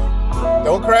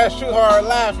 Don't crash too hard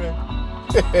laughing.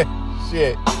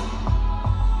 Shit.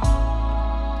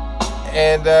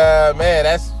 And, man,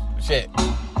 that's shit.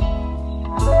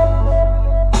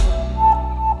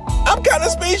 I'm kind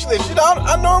of speechless. You know,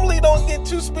 I normally don't get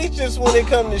too speechless when it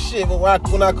comes to shit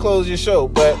when I close your show.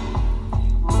 But,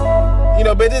 you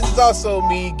know, but this is also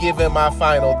me giving my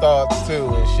final thoughts, too,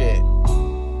 and shit.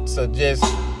 So just,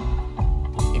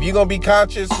 if you're going to be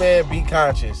conscious, man, be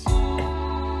conscious.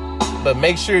 But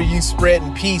make sure you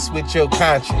spreading peace with your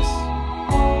conscience.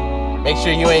 Make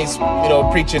sure you ain't, you know,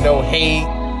 preaching no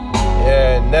hate.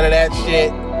 None of that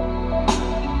shit.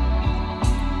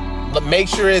 But make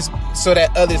sure it's so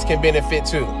that others can benefit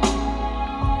too.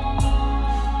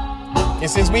 And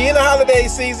since we in the holiday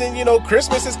season, you know,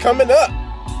 Christmas is coming up.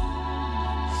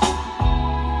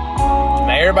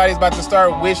 Now everybody's about to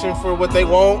start wishing for what they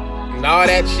want and all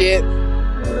that shit.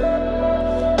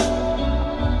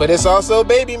 But it's also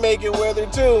baby making weather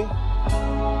too.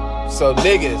 So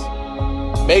niggas,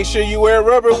 make sure you wear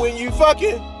rubber when you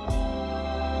fucking.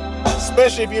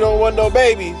 Especially if you don't want no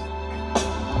babies.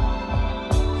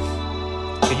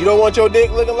 If you don't want your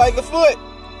dick looking like a foot.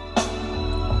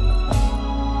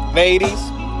 Ladies,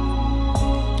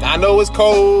 I know it's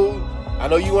cold. I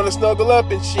know you want to snuggle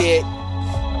up and shit.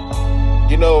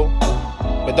 You know,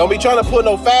 but don't be trying to put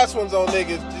no fast ones on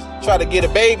niggas. Just try to get a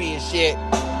baby and shit.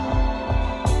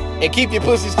 And keep your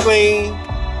pussies clean.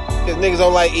 Because niggas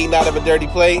don't like eating out of a dirty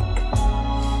plate.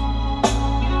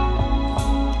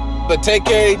 But take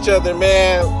care of each other,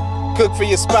 man. Cook for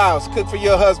your spouse, cook for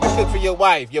your husband, cook for your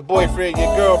wife, your boyfriend,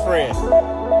 your girlfriend.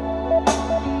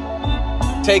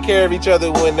 Take care of each other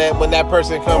when that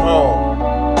person come home.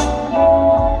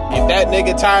 If that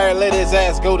nigga tired, let his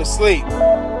ass go to sleep.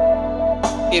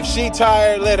 If she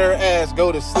tired, let her ass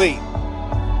go to sleep.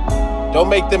 Don't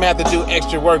make them have to do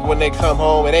extra work when they come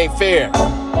home. It ain't fair.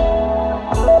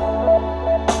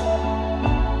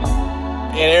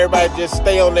 And everybody just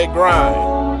stay on their grind.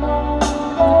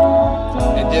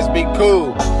 And just be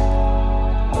cool.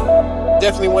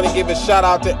 Definitely want to give a shout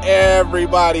out to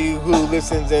everybody who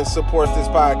listens and supports this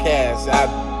podcast.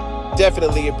 I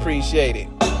definitely appreciate it.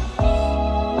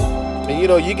 And you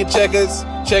know, you can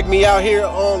check me out here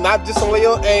on, not just only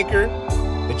on Anchor,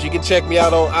 but you can check me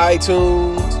out on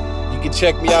iTunes. You can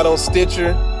check me out on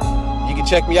Stitcher. You can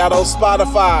check me out on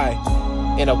Spotify.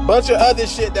 And a bunch of other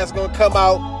shit that's going to come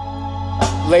out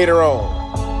later on.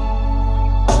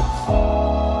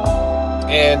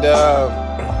 And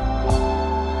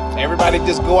everybody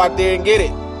just go out there and get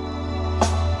it.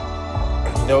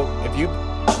 You know,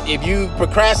 if you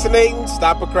procrastinating,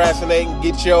 stop procrastinating,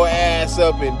 get your ass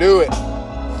up and do it.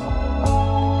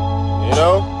 You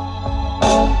know?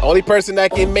 Only person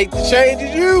that can make the change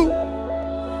is you.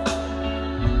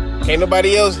 Can't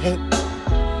nobody else.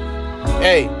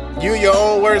 Hey, you your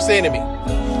own worst enemy.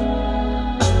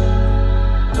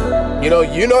 You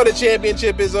know the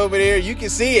championship is over there. You can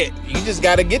see it. You just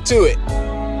got to get to it.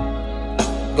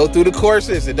 Go through the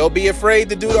courses and don't be afraid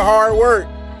to do the hard work.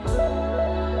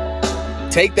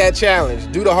 Take that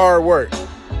challenge. Do the hard work.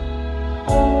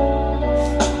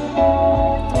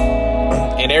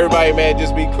 And everybody, man,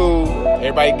 just be cool.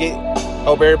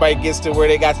 Hope everybody gets to where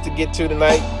they got to get to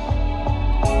tonight.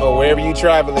 Or wherever you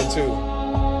traveling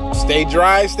to. Stay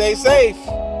dry, stay safe.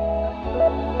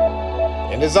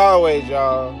 And as always,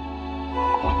 y'all,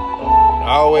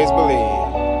 always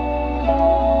believe.